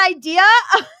more of an idea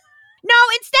of... No,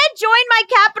 instead join my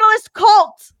capitalist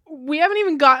cult. We haven't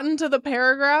even gotten to the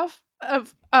paragraph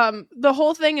of the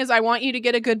whole thing is I want you to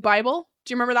get a good Bible.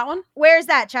 Do you remember that one? Where's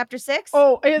that? Chapter 6?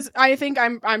 Oh, I think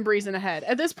I'm breezing ahead.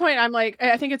 At this point, I'm like,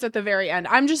 I think it's at the very end.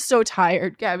 I'm just so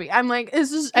tired, Gabby. I'm like,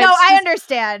 I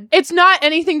understand. It's not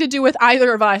anything to do with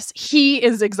either of us. He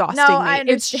is exhausting me. I understand.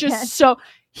 It's just so...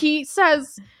 He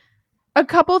says a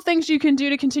couple things you can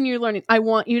do to continue learning. I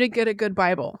want you to get a good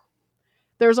Bible.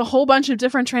 There's a whole bunch of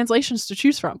different translations to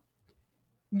choose from.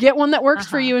 Get one that works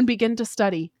for you and begin to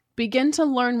study. Begin to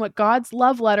learn what God's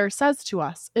love letter says to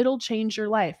us. It'll change your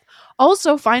life.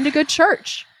 Also, find a good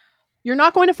church. You're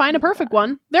not going to find a perfect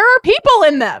one. There are people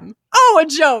in them. Oh, a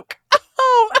joke.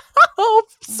 Oh,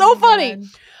 so funny. God.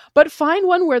 But find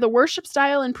one where the worship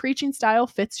style and preaching style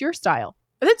fits your style.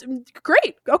 That's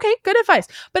great. Okay, good advice.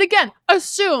 But again,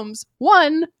 assumes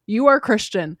 1, you are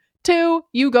Christian. 2,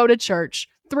 you go to church.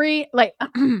 3,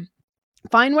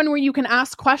 find one where you can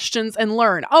ask questions and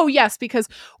learn. Oh, yes, because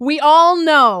we all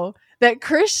know that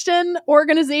Christian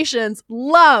organizations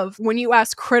love when you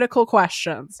ask critical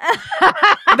questions.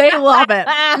 They love it.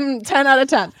 10 out of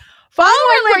 10.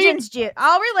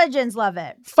 All religions love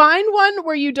it. Find one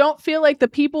where you don't feel like the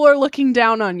people are looking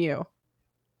down on you.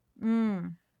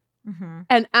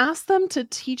 And ask them to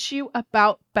teach you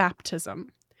about baptism.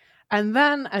 And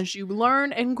then as you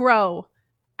learn and grow,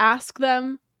 ask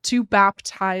them to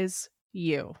baptize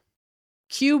you.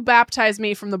 Cue baptize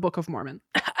me from the Book of Mormon.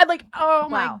 I'm like, oh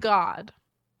my God.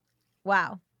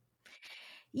 Wow.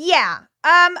 Yeah.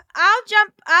 I'll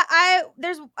jump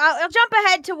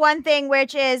ahead to one thing,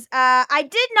 which is I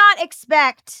did not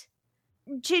expect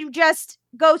to just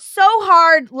go so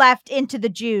hard left into the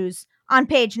Jews on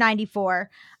page 94.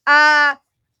 I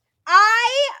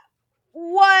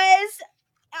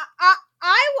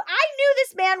knew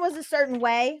this man was a certain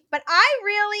way, but I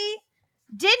really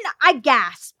didn't. I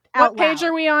gasped out loud. What page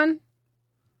are we on?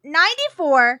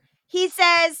 94. He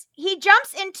says, he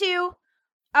jumps into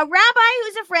a rabbi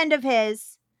who's a friend of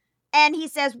his, and he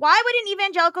says, why would an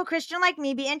evangelical Christian like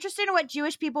me be interested in what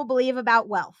Jewish people believe about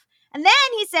wealth? And then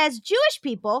he says, Jewish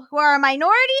people, who are a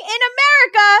minority in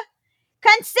America,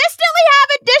 consistently have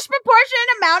a disproportionate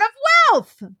amount of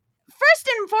wealth. First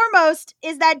and foremost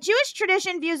is that Jewish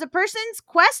tradition views a person's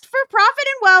quest for profit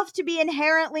and wealth to be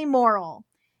inherently moral.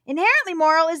 Inherently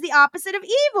moral is the opposite of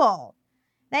evil.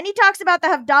 Then he talks about the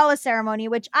Havdalah ceremony,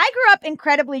 which I grew up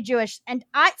incredibly Jewish, and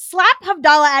I slap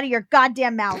Havdalah out of your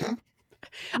goddamn mouth.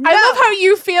 No. I love how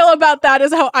you feel about that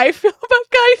is how I feel about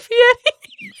Guy Fieri.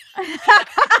 You're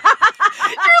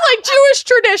like Jewish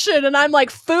tradition, and I'm like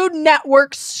Food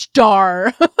Network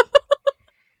star.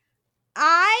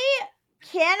 I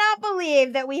cannot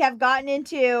believe that we have gotten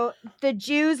into the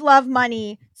Jews love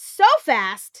money so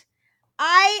fast.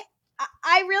 I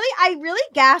really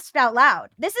gasped out loud.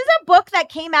 This is a book that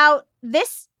came out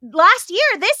this year,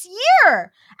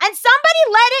 and somebody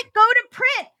let it go to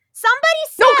print. Somebody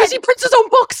said... No, because he prints his own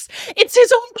books. It's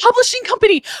his own publishing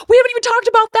company. We haven't even talked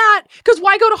about that. Because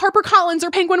why go to HarperCollins or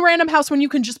Penguin Random House when you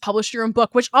can just publish your own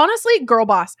book? Which honestly, girl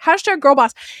boss. #girl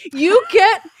boss. You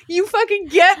fucking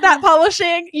get that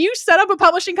publishing. You set up a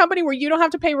publishing company where you don't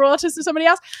have to pay royalties to somebody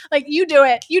else. Like, you do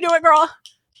it. You do it, girl.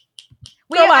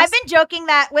 I've been joking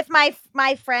that with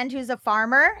my friend who's a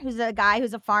farmer, who's a guy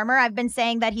who's a farmer. I've been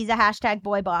saying that he's a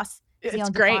 #boy boss. It's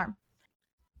great.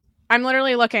 I'm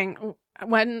literally looking...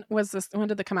 When was this? When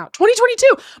did it come out?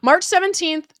 2022, March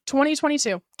 17th,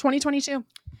 2022.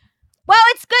 Well,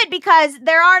 it's good because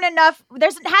there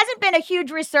hasn't been a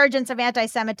huge resurgence of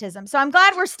anti-Semitism. So I'm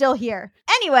glad we're still here.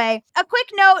 Anyway, a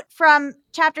quick note from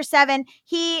chapter 7.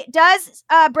 He does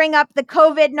bring up the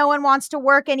COVID, no one wants to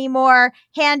work anymore,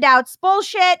 handouts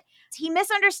bullshit. He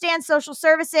misunderstands social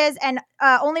services and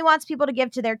only wants people to give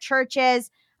to their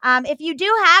churches. If you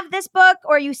do have this book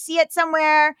or you see it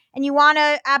somewhere and you want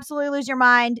to absolutely lose your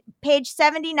mind, page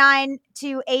 79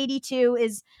 to 82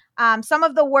 is some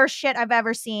of the worst shit I've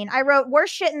ever seen. I wrote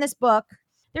worst shit in this book.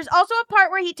 There's also a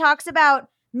part where he talks about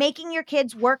making your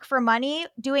kids work for money,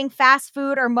 doing fast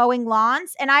food or mowing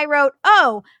lawns. And I wrote,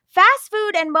 fast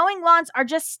food and mowing lawns are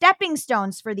just stepping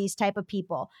stones for these type of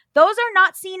people. Those are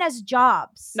not seen as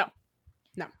jobs.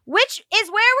 No. Which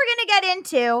is where we're going to get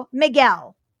into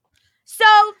Miguel. So,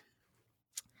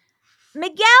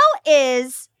 Miguel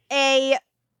is a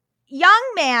young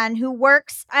man who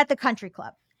works at the country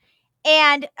club.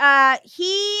 And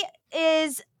he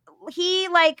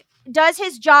does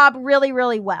his job really,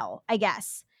 really well, I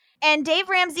guess. And Dave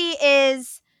Ramsey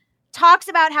talks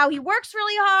about how he works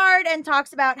really hard and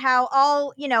talks about how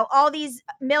all these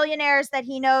millionaires that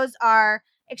he knows are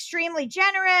extremely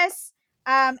generous.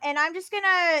 And I'm just going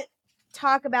to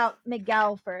talk about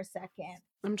Miguel for a second.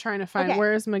 I'm trying to find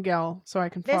where is Miguel so I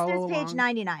can follow along. This is page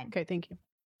 99. Okay, thank you.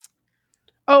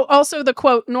 Oh, also the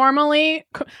quote, normally,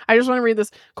 I just want to read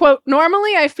this. Quote,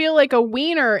 normally I feel like a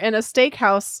wiener in a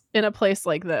steakhouse in a place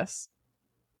like this.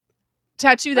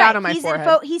 Tattoo that on my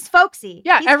forehead. He's folksy.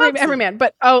 Yeah, every man.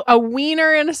 But a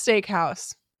wiener in a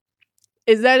steakhouse.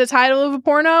 Is that a title of a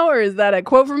porno or is that a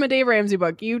quote from a Dave Ramsey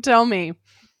book? You tell me.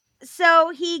 So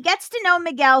he gets to know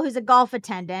Miguel, who's a golf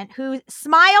attendant, who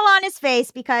smile on his face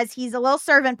because he's a little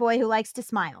servant boy who likes to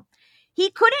smile.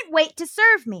 He couldn't wait to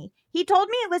serve me. He told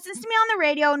me he listens to me on the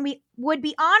radio and we would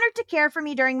be honored to care for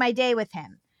me during my day with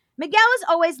him. Miguel is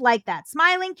always like that,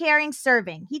 smiling, caring,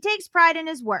 serving. He takes pride in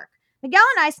his work. Miguel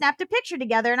and I snapped a picture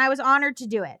together and I was honored to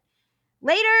do it.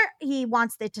 Later, he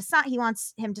wants him to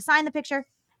sign the picture.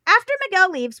 After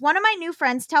Miguel leaves, one of my new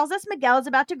friends tells us Miguel is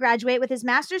about to graduate with his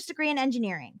master's degree in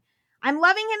engineering. I'm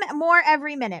loving him more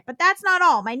every minute, but that's not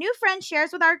all. My new friend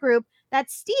shares with our group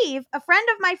that Steve, a friend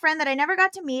of my friend that I never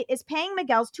got to meet, is paying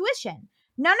Miguel's tuition.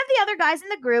 None of the other guys in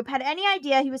the group had any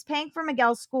idea he was paying for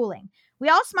Miguel's schooling. We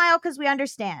all smile because we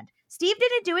understand. Steve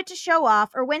didn't do it to show off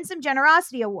or win some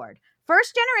generosity award.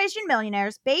 First-generation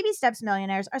millionaires, baby steps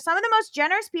millionaires, are some of the most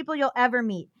generous people you'll ever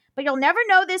meet. But you'll never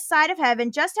know this side of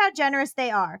heaven just how generous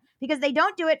they are, because they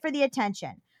don't do it for the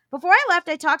attention. Before I left,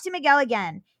 I talked to Miguel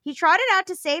again. He trotted out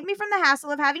to save me from the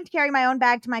hassle of having to carry my own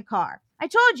bag to my car. I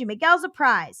told you, Miguel's a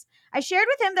prize. I shared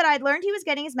with him that I'd learned he was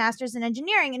getting his master's in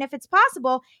engineering, and if it's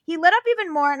possible, he lit up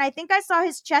even more, and I think I saw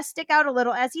his chest stick out a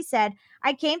little as he said,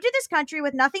 I came to this country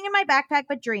with nothing in my backpack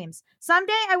but dreams.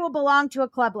 Someday I will belong to a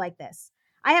club like this.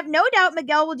 I have no doubt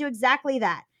Miguel will do exactly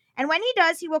that. And when he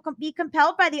does, he will be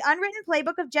compelled by the unwritten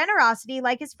playbook of generosity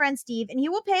like his friend Steve, and he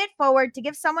will pay it forward to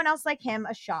give someone else like him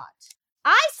a shot.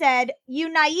 I said, you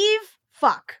naive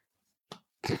fuck.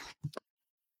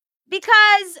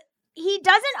 Because he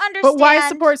doesn't understand. But why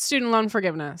support student loan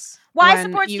forgiveness? Why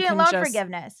support student loan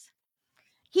forgiveness?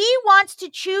 He wants to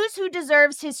choose who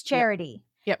deserves his charity.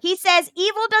 Yep. He says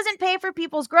evil doesn't pay for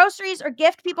people's groceries or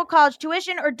gift people college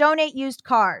tuition or donate used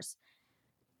cars.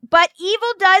 But evil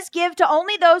does give to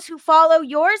only those who follow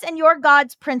yours and your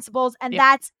God's principles, and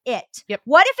that's it. Yep.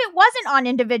 What if it wasn't on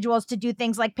individuals to do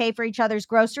things like pay for each other's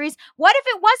groceries? What if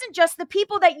it wasn't just the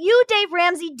people that you, Dave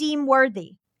Ramsey, deem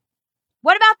worthy?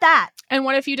 What about that? And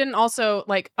what if you didn't also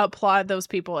like applaud those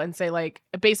people and say like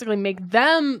basically make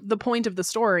them the point of the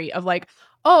story of like,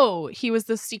 oh, he was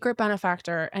the secret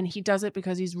benefactor and he does it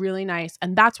because he's really nice.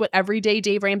 And that's what everyday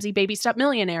Dave Ramsey baby step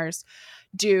millionaires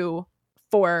do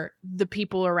for the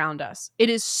people around us. It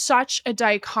is such a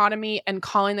dichotomy and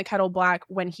calling the kettle black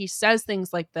when he says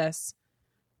things like this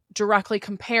directly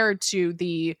compared to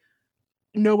the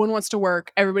no one wants to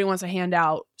work, everybody wants a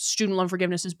handout, student loan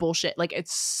forgiveness is bullshit. Like,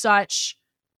 it's such,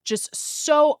 just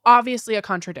so obviously a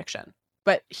contradiction,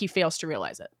 but he fails to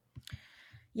realize it.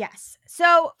 Yes.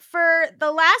 So for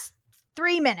the last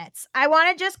 3 minutes, I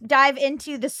want to just dive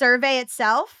into the survey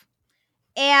itself.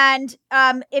 And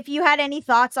if you had any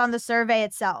thoughts on the survey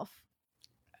itself.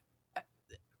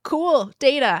 Cool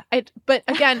data. But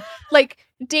again, like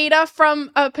data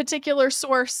from a particular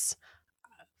source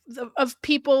of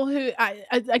people who,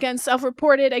 again,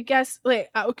 self-reported, I guess, like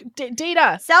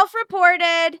data.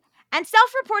 Self-reported and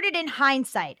self-reported in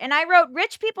hindsight. And I wrote,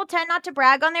 rich people tend not to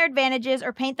brag on their advantages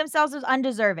or paint themselves as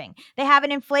undeserving. They have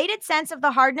an inflated sense of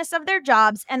the hardness of their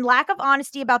jobs and lack of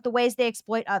honesty about the ways they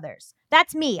exploit others.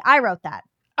 That's me. I wrote that.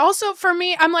 Also, for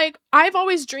me, I'm like, I've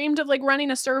always dreamed of like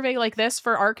running a survey like this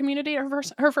for our community,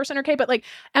 her first 100K, but like,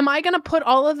 am I going to put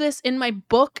all of this in my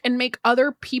book and make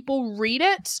other people read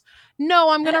it?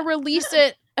 No, I'm going to release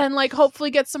it and like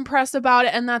hopefully get some press about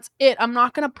it. And that's it. I'm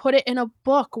not going to put it in a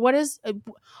book.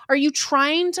 Are you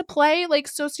trying to play like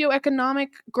socioeconomic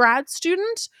grad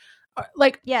student?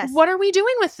 Like, yes. What are we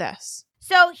doing with this?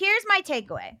 So here's my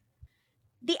takeaway.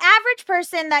 The average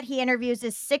person that he interviews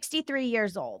is 63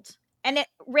 years old. And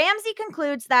Ramsey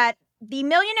concludes that the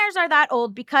millionaires are that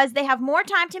old because they have more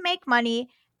time to make money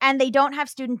and they don't have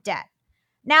student debt.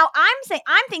 Now,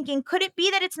 I'm thinking, could it be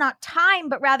that it's not time,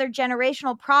 but rather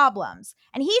generational problems?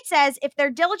 And he says if they're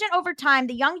diligent over time,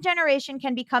 the young generation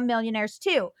can become millionaires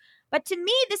too. But to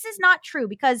me, this is not true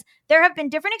because there have been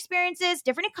different experiences,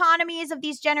 different economies of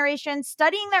these generations.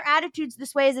 Studying their attitudes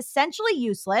this way is essentially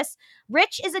useless.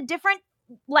 Rich is a different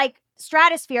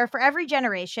stratosphere for every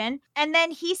generation. And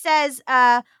then he says,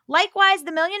 likewise,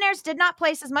 the millionaires did not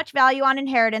place as much value on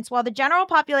inheritance while the general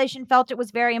population felt it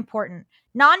was very important.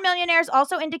 Non-millionaires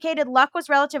also indicated luck was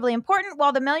relatively important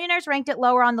while the millionaires ranked it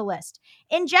lower on the list.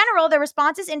 In general, the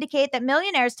responses indicate that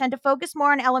millionaires tend to focus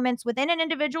more on elements within an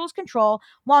individual's control,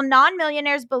 while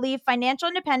non-millionaires believe financial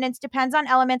independence depends on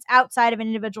elements outside of an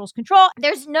individual's control.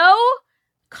 There's no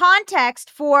context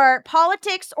for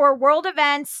politics or world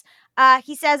events.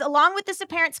 He says, along with this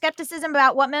apparent skepticism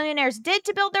about what millionaires did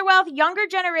to build their wealth, younger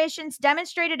generations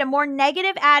demonstrated a more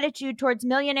negative attitude towards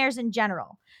millionaires in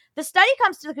general. The study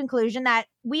comes to the conclusion that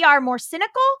we are more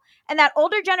cynical and that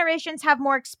older generations have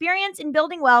more experience in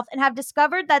building wealth and have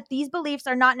discovered that these beliefs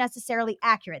are not necessarily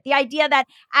accurate. The idea that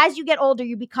as you get older,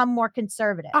 you become more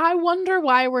conservative. I wonder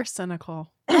why we're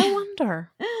cynical. I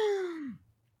wonder.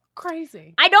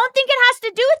 Crazy. I don't think it has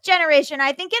to do with generation.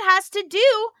 I think it has to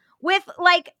do with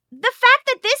the fact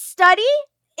that this study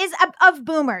is of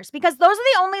boomers, because those are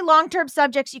the only long-term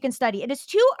subjects you can study. It is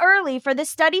too early for this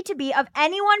study to be of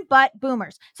anyone but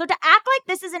boomers. So to act like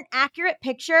this is an accurate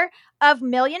picture of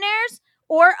millionaires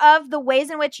or of the ways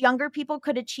in which younger people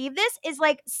could achieve this is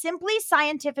simply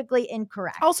scientifically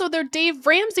incorrect. Also, they're Dave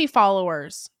Ramsey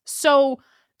followers. So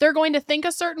they're going to think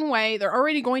a certain way. They're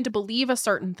already going to believe a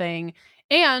certain thing.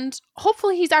 And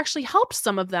hopefully he's actually helped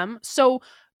some of them. So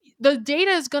the data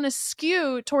is going to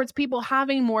skew towards people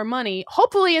having more money,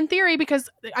 hopefully in theory, because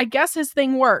I guess his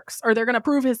thing works, or they're going to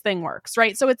prove his thing works,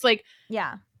 right? So it's like,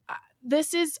 yeah,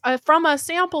 this is from a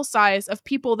sample size of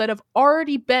people that have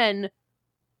already been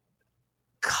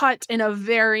cut in a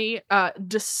very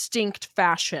distinct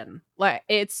fashion. Like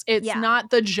it's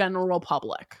not the general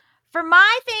public. For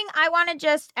my thing, I want to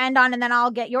just end on, and then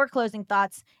I'll get your closing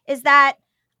thoughts, is that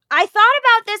I thought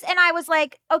about this and I was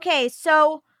like, okay,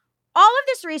 so all of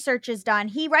this research is done.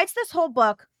 He writes this whole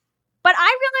book, but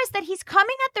I realized that he's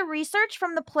coming at the research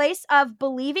from the place of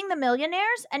believing the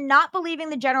millionaires and not believing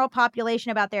the general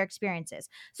population about their experiences.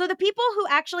 So the people who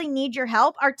actually need your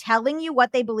help are telling you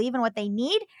what they believe and what they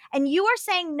need, and you are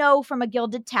saying no from a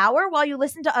gilded tower while you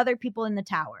listen to other people in the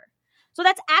tower. So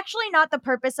that's actually not the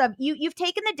purpose of you've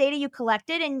taken the data you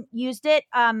collected and used it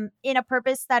in a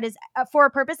purpose that is for a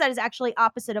purpose that is actually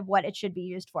opposite of what it should be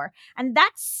used for. And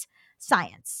that's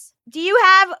science. Do you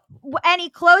have any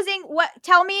closing?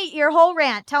 Tell me your whole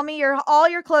rant. Tell me all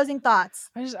your closing thoughts.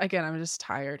 I'm just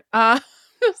tired.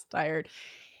 Just tired.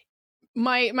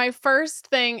 My first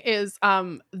thing is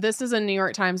this is a New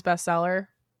York Times bestseller.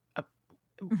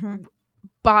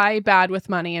 Buy Bad with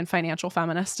Money and Financial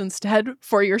Feminist instead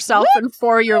for yourself and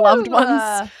for your loved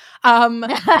ones.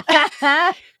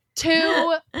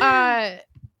 Two, I've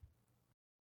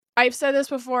said this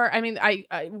before. I mean, I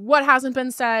what hasn't been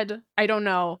said, I don't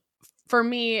know. For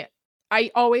me,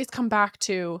 I always come back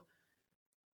to,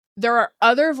 there are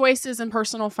other voices in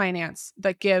personal finance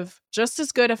that give just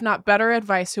as good, if not better,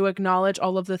 advice, who acknowledge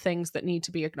all of the things that need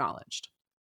to be acknowledged.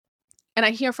 And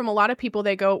I hear from a lot of people,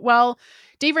 they go, well,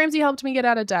 Dave Ramsey helped me get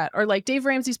out of debt, or like Dave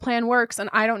Ramsey's plan works and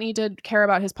I don't need to care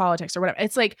about his politics or whatever.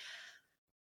 It's like,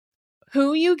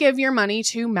 who you give your money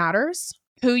to matters,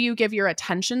 who you give your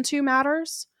attention to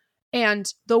matters,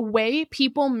 and the way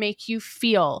people make you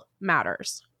feel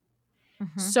matters.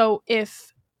 Mm-hmm. So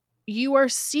if you are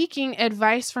seeking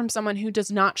advice from someone who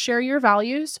does not share your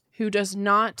values, who does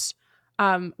not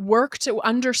work to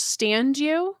understand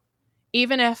you,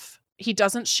 even if he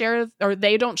doesn't share, or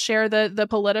they don't share the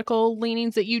political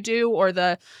leanings that you do, or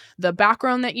the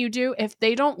background that you do, if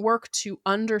they don't work to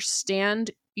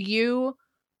understand you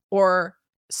or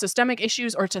systemic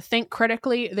issues or to think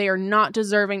critically, they are not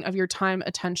deserving of your time,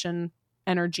 attention,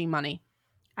 energy, money.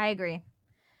 I agree.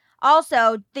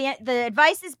 Also, the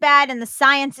advice is bad and the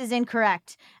science is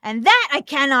incorrect. And that I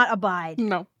cannot abide.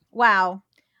 No. Wow.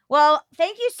 Well,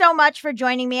 thank you so much for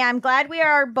joining me. I'm glad we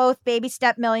are both baby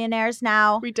step millionaires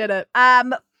now. We did it.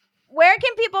 Where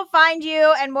can people find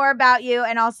you and more about you?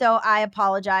 And also, I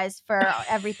apologize for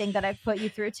everything that I've put you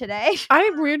through today.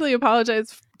 I weirdly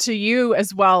apologize to you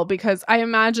as well, because I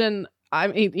imagine, I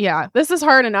mean, yeah, this is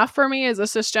hard enough for me as a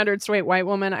cisgendered straight white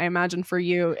woman. I imagine for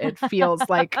you, it feels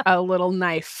like a little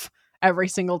knife every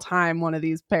single time one of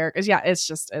these paragraphs. Yeah, it's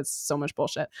so much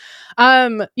bullshit.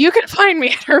 You can find me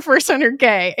at Her First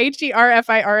 100K,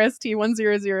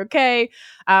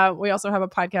 HERFIRST100K. We also have a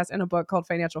podcast and a book called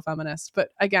Financial Feminist. But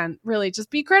again, really just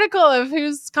be critical of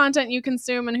whose content you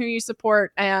consume and who you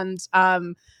support. And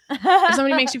if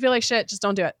somebody makes you feel like shit, just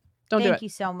don't do it. Don't do it. Thank you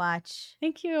so much.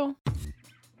 Thank you.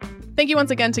 Thank you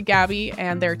once again to Gabby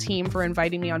and their team for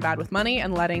inviting me on Bad with Money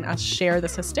and letting us share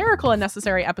this hysterical and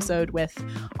necessary episode with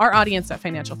our audience at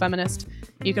Financial Feminist.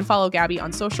 You can follow Gabby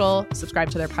on social,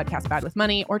 subscribe to their podcast Bad with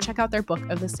Money, or check out their book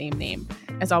of the same name.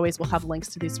 As always, we'll have links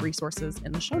to these resources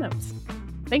in the show notes.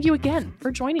 Thank you again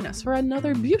for joining us for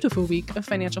another beautiful week of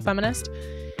Financial Feminist.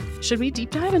 Should we deep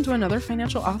dive into another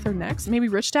financial author next? Maybe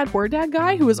Rich Dad Poor Dad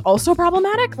guy who is also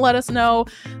problematic? Let us know.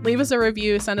 Leave us a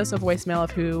review. Send us a voicemail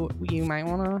of who you might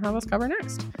want to have us cover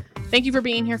next. Thank you for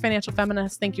being here, Financial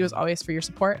Feminist. Thank you as always for your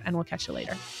support, and we'll catch you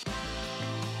later.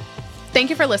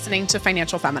 Thank you for listening to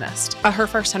Financial Feminist, a Her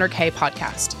First 100K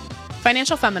podcast.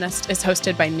 Financial Feminist is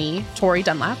hosted by me, Tori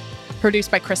Dunlap, produced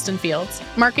by Kristen Fields,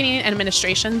 marketing and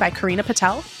administration by Karina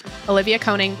Patel, Olivia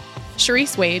Koning,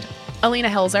 Sharice Wade, Alina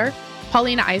Hilzer,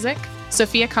 Paulina Isaac,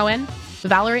 Sophia Cohen,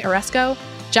 Valerie Oresco,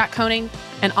 Jack Koning,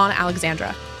 and Anna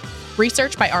Alexandra.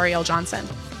 Research by Ariel Johnson.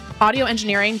 Audio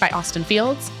engineering by Austin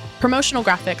Fields. Promotional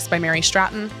graphics by Mary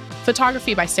Stratton.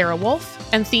 Photography by Sarah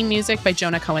Wolf. And theme music by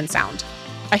Jonah Cohen Sound.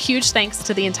 A huge thanks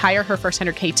to the entire Her First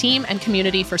 100K team and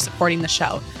community for supporting the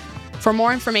show. For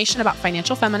more information about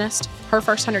Financial Feminist, Her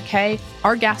First 100K,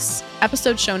 our guests,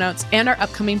 episode show notes, and our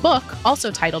upcoming book,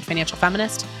 also titled Financial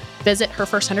Feminist, visit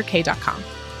herfirst100k.com.